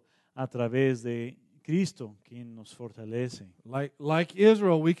todo a través de Cristo, quien nos fortalece. Like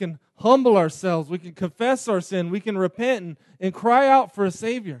Israel, we can humble ourselves, we can confess our sin, we can repent and cry out for a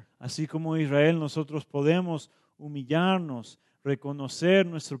Savior. Así como Israel, nosotros podemos humillarnos, reconocer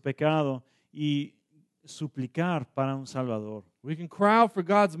nuestro pecado y suplicar para un Salvador. We can cry out for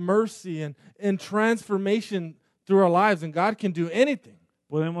God's mercy and transformation through our lives, and God can do anything.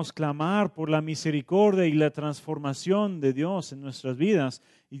 Podemos clamar por la misericordia y la transformación de Dios en nuestras vidas,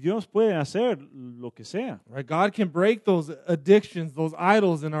 y Dios puede hacer lo que sea. Right? God can break those addictions, those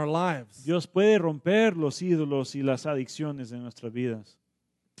idols in our lives, Dios puede romper los ídolos y las adicciones de nuestras vidas,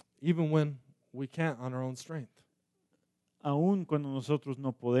 even when we can't on our own strength. aun cuando nosotros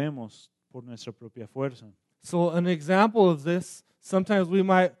no podemos por nuestra propia fuerza. So an example of this, sometimes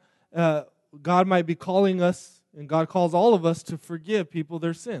God might be calling us, and God calls all of us to forgive people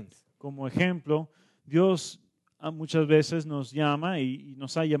their sins. Como ejemplo, Dios muchas veces nos llama y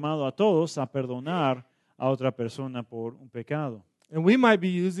nos ha llamado a todos a perdonar a otra persona por un pecado. And we might be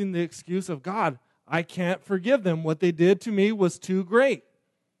using the excuse of, God, I can't forgive them. What they did to me was too great.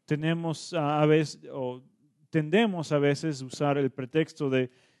 Tenemos a veces, o tendemos a veces usar el pretexto de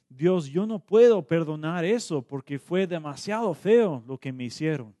Dios, yo no puedo perdonar eso porque fue demasiado feo lo que me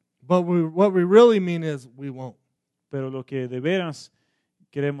hicieron. But what we really mean is we won't. Pero lo que de veras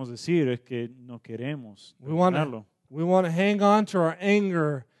queremos decir es que no queremos We want perdonarlo. to hang on to our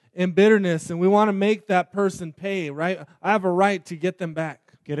anger and bitterness, and we want to make that person pay, right? I have a right to get them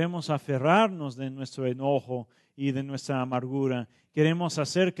back. Queremos aferrarnos de nuestro enojo y de nuestra amargura. Queremos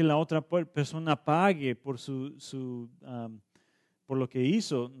hacer que la otra persona pague por por lo que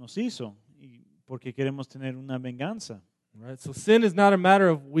nos hizo, y porque queremos tener una venganza. Right? So sin is not a matter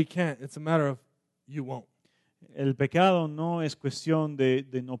of we can't, it's a matter of you won't. El pecado no es cuestión de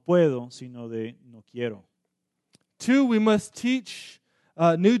no puedo, sino de no quiero. 2, we must teach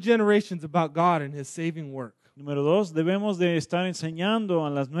new generations about God and His saving work. Número 2, debemos de estar enseñando a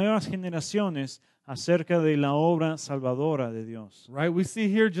las nuevas generaciones acerca de la obra salvadora de Dios. Right? We see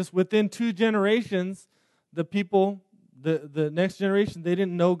here just within 2 generations, the people, the next generation, they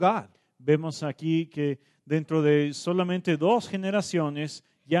didn't know God. Vemos aquí que dentro de solamente 2 generaciones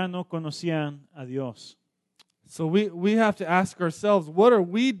ya no conocían a Dios. So we have to ask ourselves, what are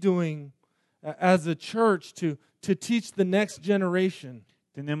we doing as a church to teach the next generation?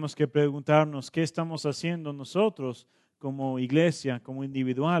 Tenemos que preguntarnos qué estamos haciendo nosotros como iglesia, como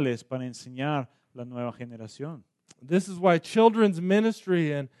individuales, para enseñar la nueva generación. This is why children's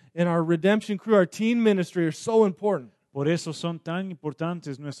ministry and our redemption crew, our teen ministry, are so important. Por eso son tan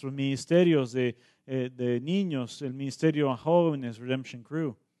importantes nuestros ministerios de niños, el ministerio a jóvenes, Redemption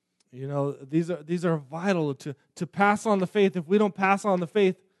Crew. You know, these are vital to pass on the faith. If we don't pass on the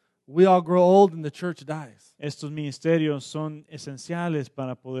faith, we all grow old and the church dies. Estos ministerios son esenciales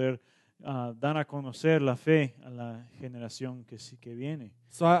para poder dar a conocer la fe a la generación que viene.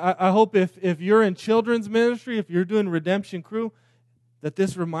 So I hope if you're in children's ministry, if you're doing Redemption Crew, that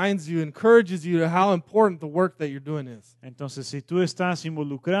this reminds you, encourages you to how important the work that you're doing is. Entonces, si tú estás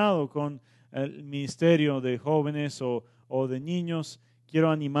involucrado con el ministerio de jóvenes o de niños,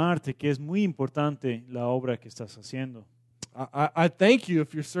 quiero animarte que es muy importante la obra que estás haciendo. I thank you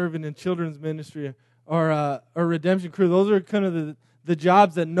if you're serving in children's ministry or Redemption Crew. Those are kind of the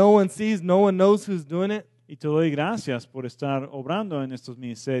jobs that no one sees, no one knows who's doing it. Y te doy gracias por estar obrando en estos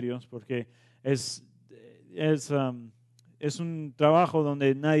ministerios, porque es un trabajo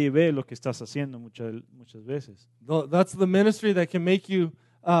donde nadie ve lo que estás haciendo muchas veces. That's the ministry that can make you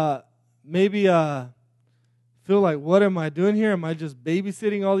maybe feel like, what am I doing here? Am I just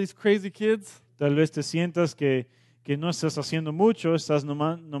babysitting all these crazy kids? Tal vez te sientas que no estás haciendo mucho, estás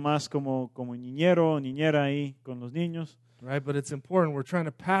nomás como niñero o niñera ahí con los niños. Right, but it's important. We're trying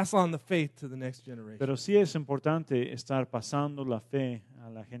to pass on the faith to the next generation. Pero sí es importante estar pasando la fe a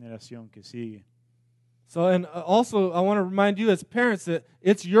la generación que sigue. So, and also, I want to remind you as parents that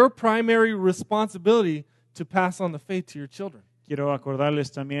it's your primary responsibility to pass on the faith to your children. Quiero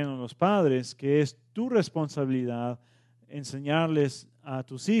acordarles también a los padres que es tu responsabilidad enseñarles a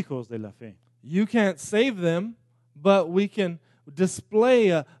tus hijos de la fe. You can't save them, but we can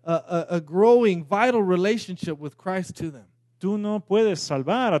display a growing, vital relationship with Christ to them. Tú no puedes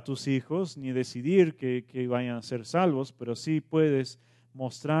salvar a tus hijos ni decidir que vayan a ser salvos, pero sí puedes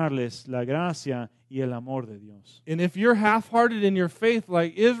mostrarles la gracia y el amor de Dios. And if you're half-hearted in your faith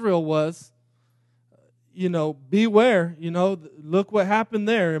like Israel was, beware, look what happened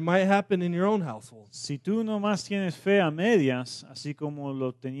there. It might happen in your own household. Si tú nomás tienes fe a medias, así como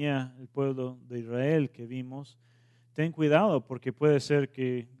lo tenía el pueblo de Israel que vimos, ten cuidado porque puede ser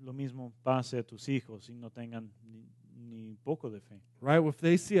que lo mismo pase a tus hijos y no tengan ni poco de fe. Right? If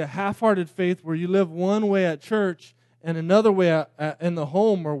they see a half-hearted faith where you live one way at church and another way in the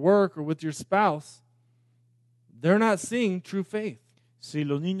home or work or with your spouse, they're not seeing true faith. Si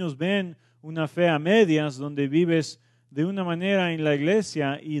los niños ven una fe a medias donde vives de una manera en la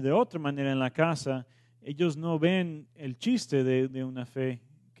iglesia y de otra manera en la casa, ellos no ven el chiste de una fe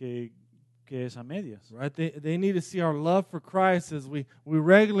que es a medias. Right? They need to see our love for Christ as we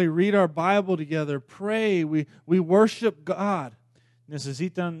regularly read our Bible together, pray, we worship God.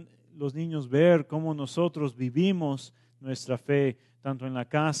 Necesitan los niños ver cómo nosotros vivimos nuestra fe, tanto en la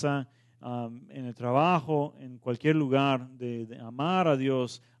casa, en el trabajo, en cualquier lugar, de amar a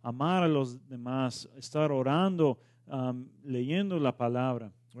Dios, amar a los demás, estar orando, leyendo la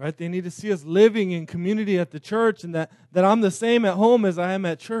palabra. Right? They need to see us living in community at the church and that I'm the same at home as I am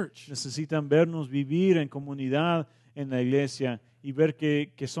at church. Necesitan vernos vivir en comunidad en la iglesia y ver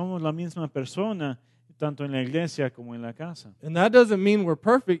que somos la misma persona tanto en la iglesia como en la casa. And that doesn't mean we're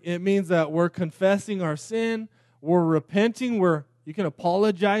perfect. It means that we're confessing our sin, we're repenting, you can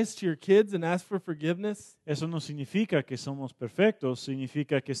apologize to your kids and ask for forgiveness. Eso no significa que somos perfectos,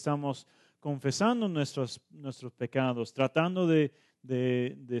 significa que estamos confesando nuestros pecados, tratando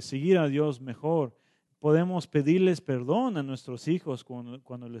de seguir a Dios mejor. Podemos pedirles perdón a nuestros hijos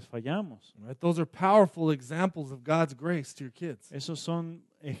cuando les fallamos. Right? Those are powerful examples of God's grace to your kids. Esos son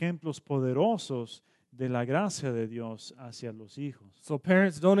ejemplos poderosos de la gracia de Dios hacia los hijos. So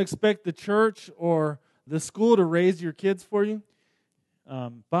parents, don't expect the church or the school to raise your kids for you.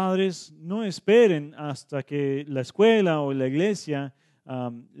 Padres, no esperen hasta que la escuela o la iglesia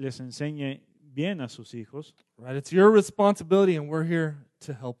les enseñe bien a sus hijos. Right? It's your responsibility and we're here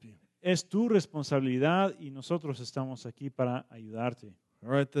to help you. Es tu responsabilidad y nosotros estamos aquí para ayudarte.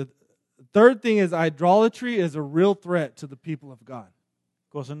 All right? The third thing is idolatry is a real threat to the people of God.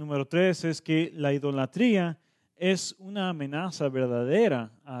 Cosa número 3 es que la idolatría es una amenaza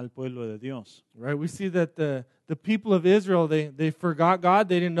verdadera al pueblo de Dios. Right? We see that the people of Israel, they forgot God,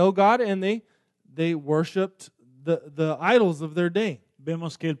 they didn't know God, and they worshipped the idols of their day.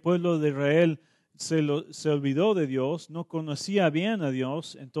 Vemos que el pueblo de Israel se olvidó de Dios, no conocía bien a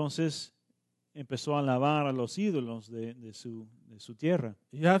Dios, entonces empezó a alabar a los ídolos de su tierra.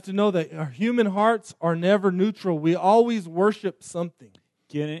 You have to know that our human hearts are never neutral. We always worship something.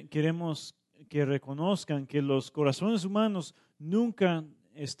 Queremos que reconozcan que los corazones humanos nunca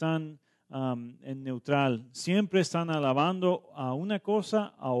están en neutral, siempre están alabando a una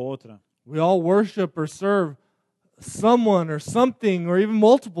cosa a otra. We all worship or serve someone or something or even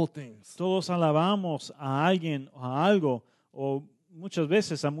multiple things. Todos alabamos a alguien o a algo o muchas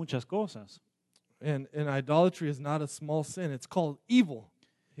veces a muchas cosas. And idolatry is not a small sin. It's called evil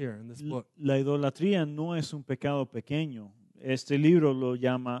here in this book. La idolatría no es un pecado pequeño. Este libro lo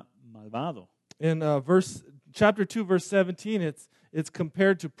llama malvado. In chapter 2, verse 17, it's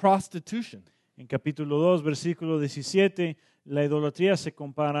compared to prostitution. En capítulo 2, versículo 17, la idolatría se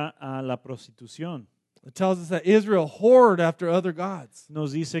compara a la prostitución. It tells us that Israel whored after other gods.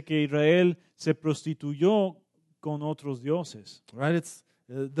 Nos dice que Israel se prostituyó con otros dioses. Right? It's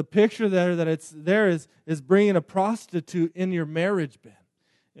the picture there that it's there is bringing a prostitute in your marriage bed.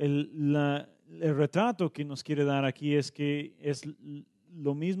 El retrato que nos quiere dar aquí es que es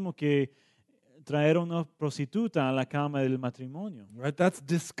lo mismo que traer a una prostituta a la cama del matrimonio. Right? That's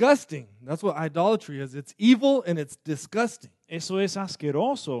disgusting. That's what idolatry is. It's evil and it's disgusting. Eso es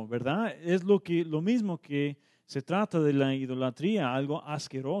asqueroso, ¿verdad? Es lo mismo que se trata de la idolatría, algo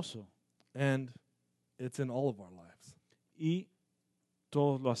asqueroso. And it's in all of our lives. Y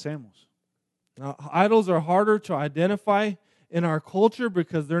todos lo hacemos. Now, idols are harder to identify in our culture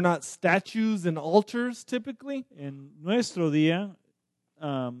because they're not statues and altars typically. En nuestro día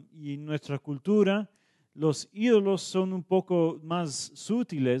y en nuestra cultura, los ídolos son un poco más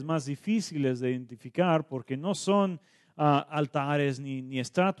sutiles, más difíciles de identificar porque no son altares ni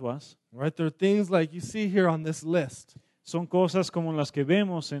estatuas. Right? There are things like you see here on this list. Son cosas como las que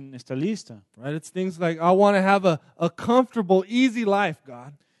vemos en esta lista. Right? It's things like, I want to have a comfortable, easy life,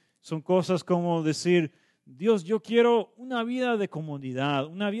 God. Son cosas como decir, Dios, yo quiero una vida de comodidad,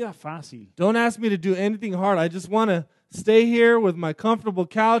 una vida fácil. Don't ask me to do anything hard. I just want to stay here with my comfortable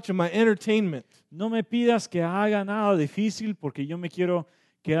couch and my entertainment. No me pidas que haga nada difícil porque yo me quiero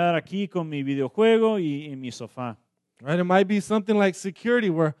quedar aquí con mi videojuego y en mi sofá. Right? It might be something like security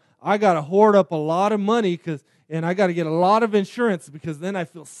where I got to hoard up a lot of money and I got to get a lot of insurance because then I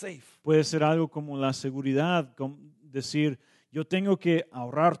feel safe. Puede ser algo como la seguridad, decir, yo tengo que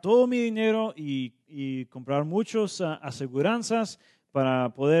ahorrar todo mi dinero y comprar muchas aseguranzas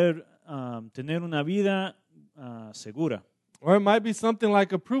para poder tener una vida segura. Or it might be something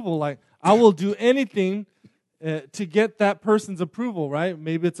like approval, like I will do anything to get that person's approval, right?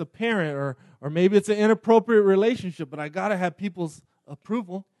 Maybe it's a parent or maybe it's an inappropriate relationship, but I got to have people's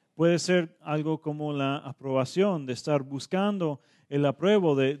approval. Puede ser algo como la aprobación, de estar buscando el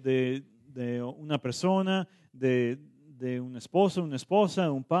apruebo de una persona, de un esposo, una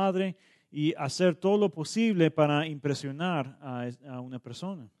esposa, un padre, y hacer todo lo posible para impresionar a una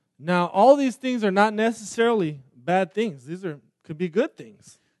persona. Now, all these things are not necessarily bad things. Could be good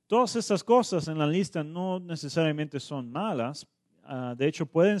things. Todas estas cosas en la lista no necesariamente son malas, de hecho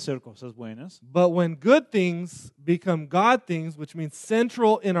pueden ser cosas buenas. But when good things become God things, which means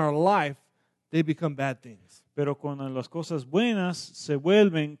central in our life, they become bad things. Pero cuando las cosas buenas se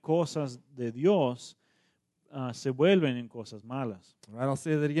vuelven cosas de Dios, se vuelven en cosas malas. All right, I'll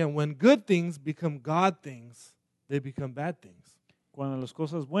say that again. When good things become God things, they become bad things. Cuando las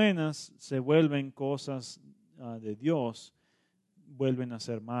cosas buenas se vuelven cosas de Dios, vuelven a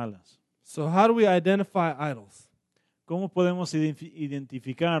ser malas. So how do we identify idols? ¿Cómo podemos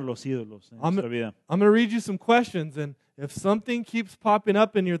identificar los ídolos en nuestra vida? I'm going to read you some questions, and if something keeps popping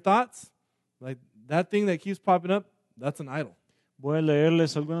up in your thoughts, like that thing that keeps popping up, that's an idol. Voy a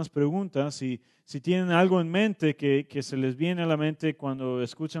leerles algunas preguntas y si tienen algo en mente que se les viene a la mente cuando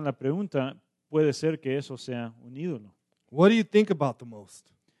escuchan la pregunta, puede ser que eso sea un ídolo. What do you think about the most?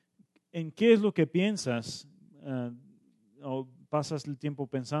 ¿En qué es lo que piensas o pasas el tiempo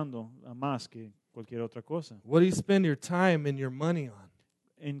pensando más que cualquier otra cosa? What do you spend your time and your money on?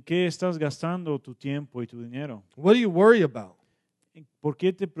 ¿En qué estás gastando tu tiempo y tu dinero? What do you worry about? ¿Por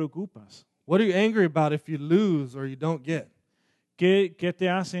qué te preocupas? What are you angry about if you lose or you don't get? ¿Qué te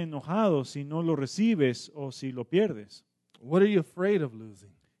hace enojado si no lo recibes o si lo pierdes? What are you afraid of losing?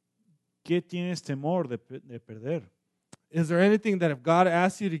 ¿Qué tienes temor de perder? Is there anything that if God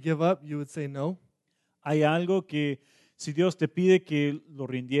asked you to give up, you would say no? ¿Hay algo que si Dios te pide que lo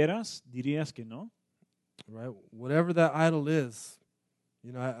rindieras, dirías que no? Right? Whatever that idol is,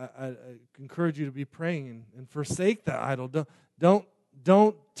 you know, I encourage you to be praying and forsake that idol.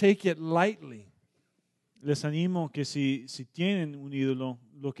 Don't take it lightly. Les animo que si tienen un ídolo,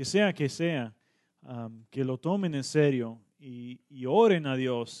 lo que sea, que lo tomen en serio y oren a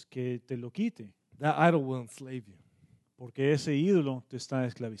Dios que te lo quite, That idol will enslave you. porque ese ídolo te está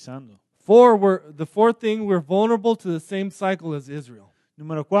esclavizando. The fourth thing, we're vulnerable to the same cycle as Israel.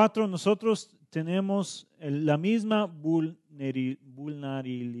 Número 4, nosotros tenemos la misma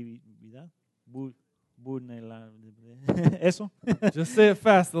eso. Just say it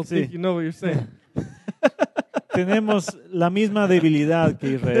fast. They'll Sí. think you know what you're saying. Tenemos la misma debilidad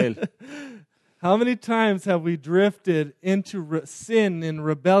que Israel. How many times have we drifted into sin and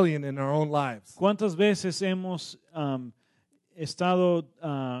rebellion in our own lives? ¿Cuántas veces hemos estado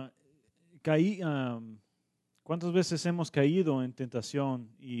cuántas veces hemos caído en tentación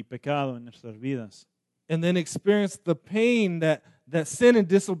y pecado en nuestras vidas? And then experienced the pain that sin and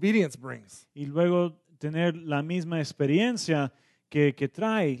disobedience brings. Y luego tener la misma experiencia que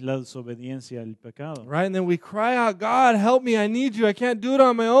trae la desobediencia, el pecado. Right? And then we cry out, God, help me, I need you, I can't do it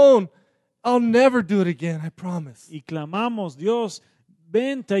on my own. I'll never do it again, I promise. Y clamamos, Dios,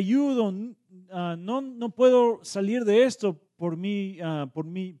 ven, te ayudo, no puedo salir de esto por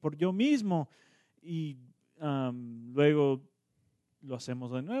yo mismo. Y luego lo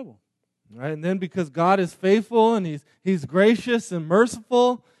hacemos de nuevo. Right? And then because God is faithful and He's gracious and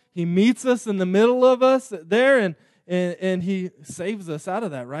merciful, He meets us in the middle of us there and He saves us out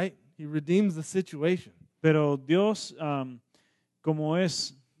of that, right? He redeems the situation. Pero Dios, como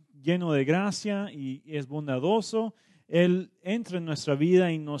es lleno de gracia y es bondadoso, Él entra en nuestra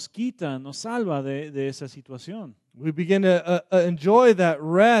vida y nos quita, nos salva de esa situación. We begin to enjoy that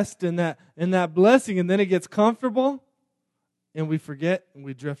rest and that blessing, and then it gets comfortable, and we forget, and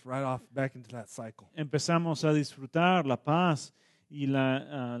we drift right off back into that cycle. Empezamos a disfrutar la paz y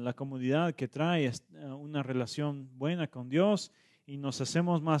la comodidad que trae una relación buena con Dios y nos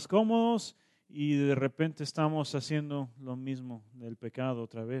hacemos más cómodos y de repente estamos haciendo lo mismo del pecado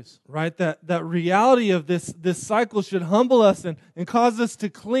otra vez. Right? That reality of this cycle should humble us and cause us to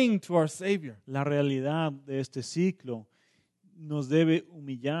cling to our Savior. La realidad de este ciclo nos debe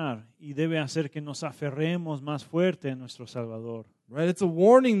humillar y debe hacer que nos aferremos más fuerte a nuestro Salvador. Right? It's a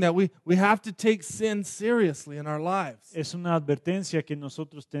warning that we have to take sin seriously in our lives. Es una advertencia que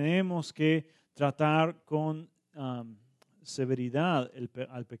nosotros tenemos que tratar con severidad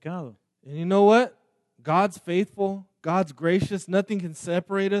al pecado. And you know what? God's faithful, God's gracious, nothing can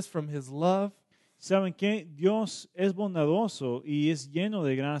separate us from His love. ¿Saben qué? Dios es bondadoso y es lleno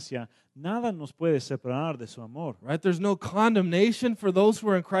de gracia. Nada nos puede separar de su amor. Right? There's no condemnation for those who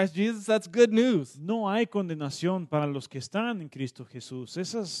are in Christ Jesus. That's good news. No hay condenación para los que están en Cristo Jesús.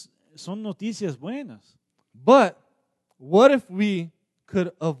 Esas son noticias buenas. But what if we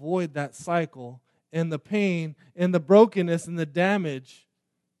could avoid that cycle and the pain and the brokenness and the damage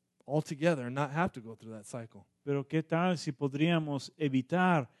altogether and not have to go through that cycle? Pero ¿qué tal si podríamos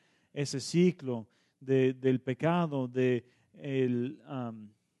evitar ese ciclo del pecado, el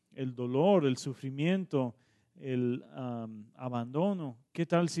dolor, el sufrimiento, el abandono? ¿Qué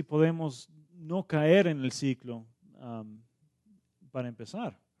tal si podemos no caer en el ciclo para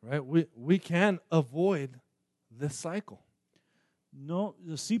empezar? Right? We can avoid this cycle. No,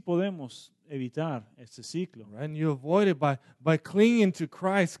 sí podemos evitar este ciclo. Right? And you avoid it by clinging to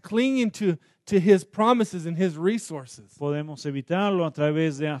Christ, clinging to His promises and His resources. Podemos evitarlo a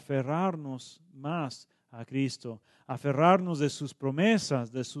través de aferrarnos más a Cristo, aferrarnos de sus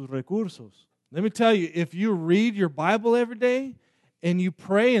promesas, de sus recursos. Let me tell you, if you read your Bible every day and you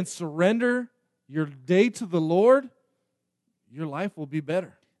pray and surrender your day to the Lord, your life will be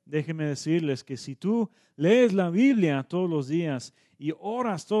better. Déjenme decirles que si tú lees la Biblia todos los días y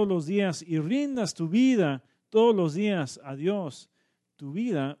oras todos los días y rindas tu vida todos los días a Dios, tu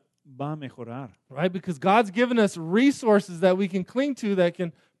vida va a mejorar. Right? Because God's given us resources that we can cling to that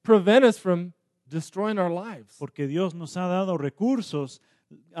can prevent us from destroying our lives. Porque Dios nos ha dado recursos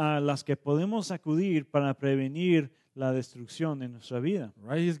a las que podemos acudir para prevenir la destrucción de nuestra vida.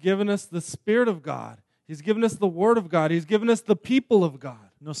 Right? He's given us the Spirit of God. He's given us the Word of God. He's given us the people of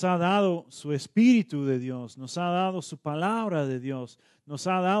God. Nos ha dado su Espíritu de Dios, nos ha dado su palabra de Dios, nos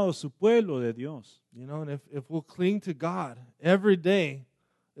ha dado su pueblo de Dios. You know, and if we'll cling to God every day,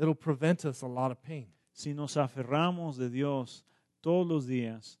 it'll prevent us a lot of pain. Si nos aferramos de Dios todos los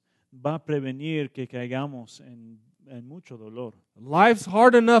días, va a prevenir que caigamos en mucho dolor. Life's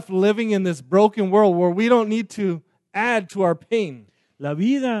hard enough living in this broken world where we don't need to add to our pain. La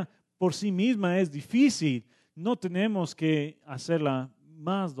vida por sí misma es difícil, no tenemos que hacerla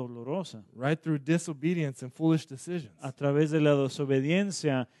más dolorosa Right? Through disobedience and foolish decisions. a través de la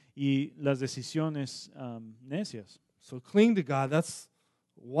desobediencia y las decisiones necias. So cling to God. That's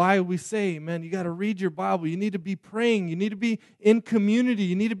why we say, man, you got to read your Bible. You need to be praying. You need to be in community.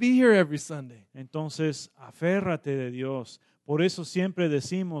 You need to be here every Sunday. Entonces, aférrate de Dios. Por eso siempre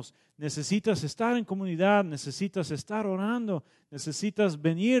decimos, necesitas estar en comunidad, necesitas estar orando, necesitas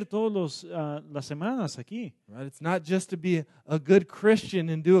venir todas las semanas aquí. Right? It's not just to be a good Christian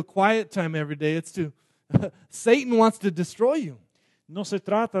and do a quiet time every day. It's to, Satan wants to destroy you. No se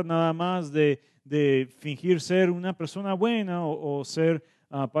trata nada más de fingir ser una persona buena o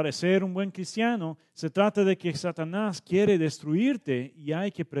parecer un buen cristiano. Se trata de que Satanás quiere destruirte y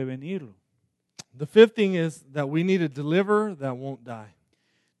hay que prevenirlo. The fifth thing is that we need a deliverer that won't die.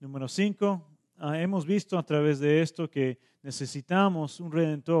 Número 5, hemos visto a través de esto que necesitamos un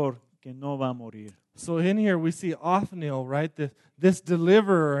redentor que no va a morir. So in here we see Othniel, right? This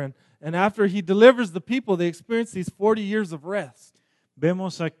deliverer. And after he delivers the people, they experience these 40 years of rest.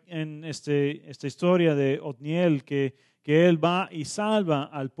 Vemos en esta historia de Otniel que él va y salva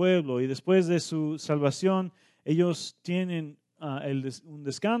al pueblo y después de su salvación ellos tienen un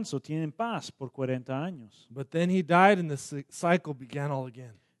descanso, tienen paz por 40 años. But then he died and the cycle began all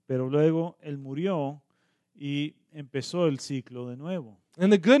again. Pero luego él murió y empezó el ciclo de nuevo.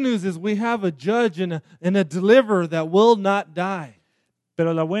 And the good news is we have a judge and a deliverer that will not die.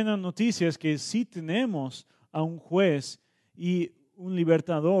 Pero la buena noticia es que sí tenemos a un juez y un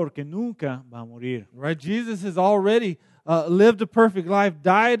libertador que nunca va a morir. Right? Jesus has already lived a perfect life,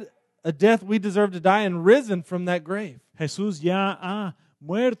 died a death we deserve to die, and risen from that grave. Jesús ya ha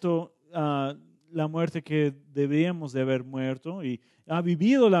muerto la muerte que debíamos de haber muerto y ha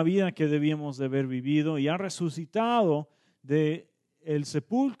vivido la vida que debíamos de haber vivido y ha resucitado del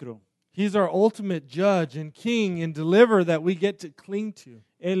sepulcro. He's our ultimate judge and king and deliverer that we get to cling to.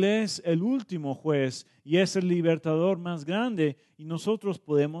 Él es el último juez y es el libertador más grande y nosotros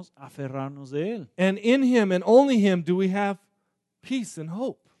podemos aferrarnos de él. And in him and only him do we have peace and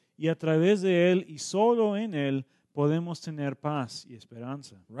hope. Y a través de él y solo en él podemos tener paz y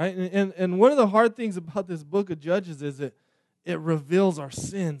esperanza. Right? And one of the hard things about this book of Judges is that it reveals our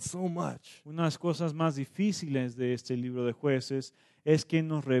sin so much. Una de las cosas más difíciles de este libro de jueces es que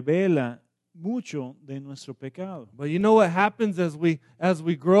nos revela mucho de nuestro pecado. But you know what happens as we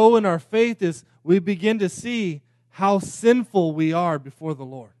grow in our faith is we begin to see how sinful we are before the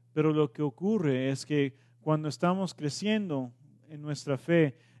Lord. Pero lo que ocurre es que cuando estamos creciendo en nuestra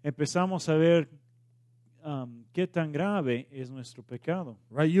fe, empezamos a ver qué tan grave es nuestro pecado.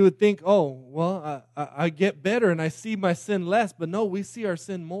 Right? You would think, oh, well, I get better and I see my sin less, but no, we see our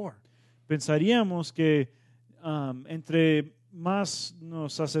sin more. Pensaríamos que entre más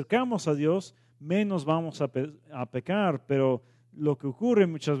nos acercamos a Dios, menos vamos a pecar, pero lo que ocurre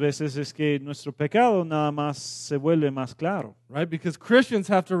muchas veces es que nuestro pecado nada más se vuelve más claro. Right? Because Christians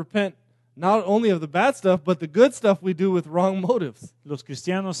have to repent not only of the bad stuff, but the good stuff we do with wrong motives. Los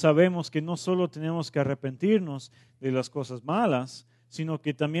cristianos sabemos que no solo tenemos que arrepentirnos de las cosas malas, sino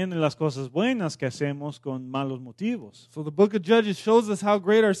que también de las cosas buenas que hacemos con malos motivos. So the book of Judges shows us how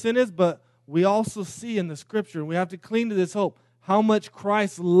great our sin is, but we also see in the scripture, and we have to cling to this hope, how much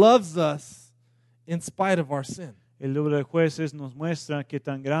Christ loves us in spite of our sin. El libro de Jueces nos muestra qué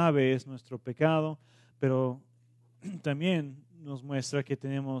tan grave es nuestro pecado, pero también nos muestra qué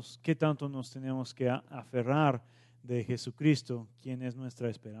tanto nos tenemos que aferrar de Jesucristo, quien es nuestra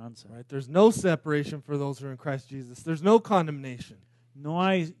esperanza. Right? There's no separation for those who are in Christ Jesus. There's no condemnation. No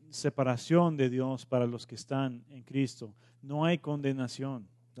hay separación de Dios para los que están en Cristo. No hay condenación.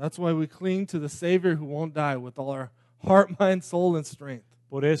 That's why we cling to the Savior who won't die with all our heart, mind, soul, and strength.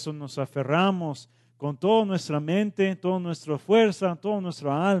 Por eso nos aferramos con toda nuestra mente, toda nuestra fuerza, toda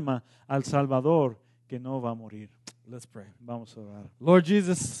nuestra alma al Salvador que no va a morir. Let's pray. Vamos a orar. Lord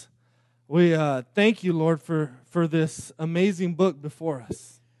Jesus, we thank you, Lord, for this amazing book before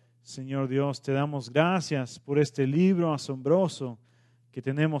us. Señor Dios, te damos gracias por este libro asombroso que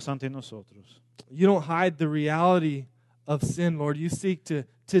tenemos ante nosotros. You don't hide the reality of sin, Lord. You seek to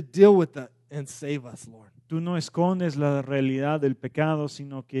deal with it and save us, Lord. Tú no escondes la realidad del pecado,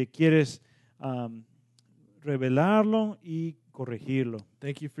 sino que quieres revelarlo y corregirlo.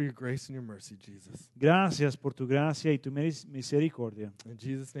 Thank you for your grace and your mercy, Jesus. Gracias por tu gracia y tu misericordia. In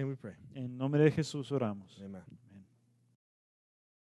Jesus' name we pray. En nombre de Jesús oramos. Amen.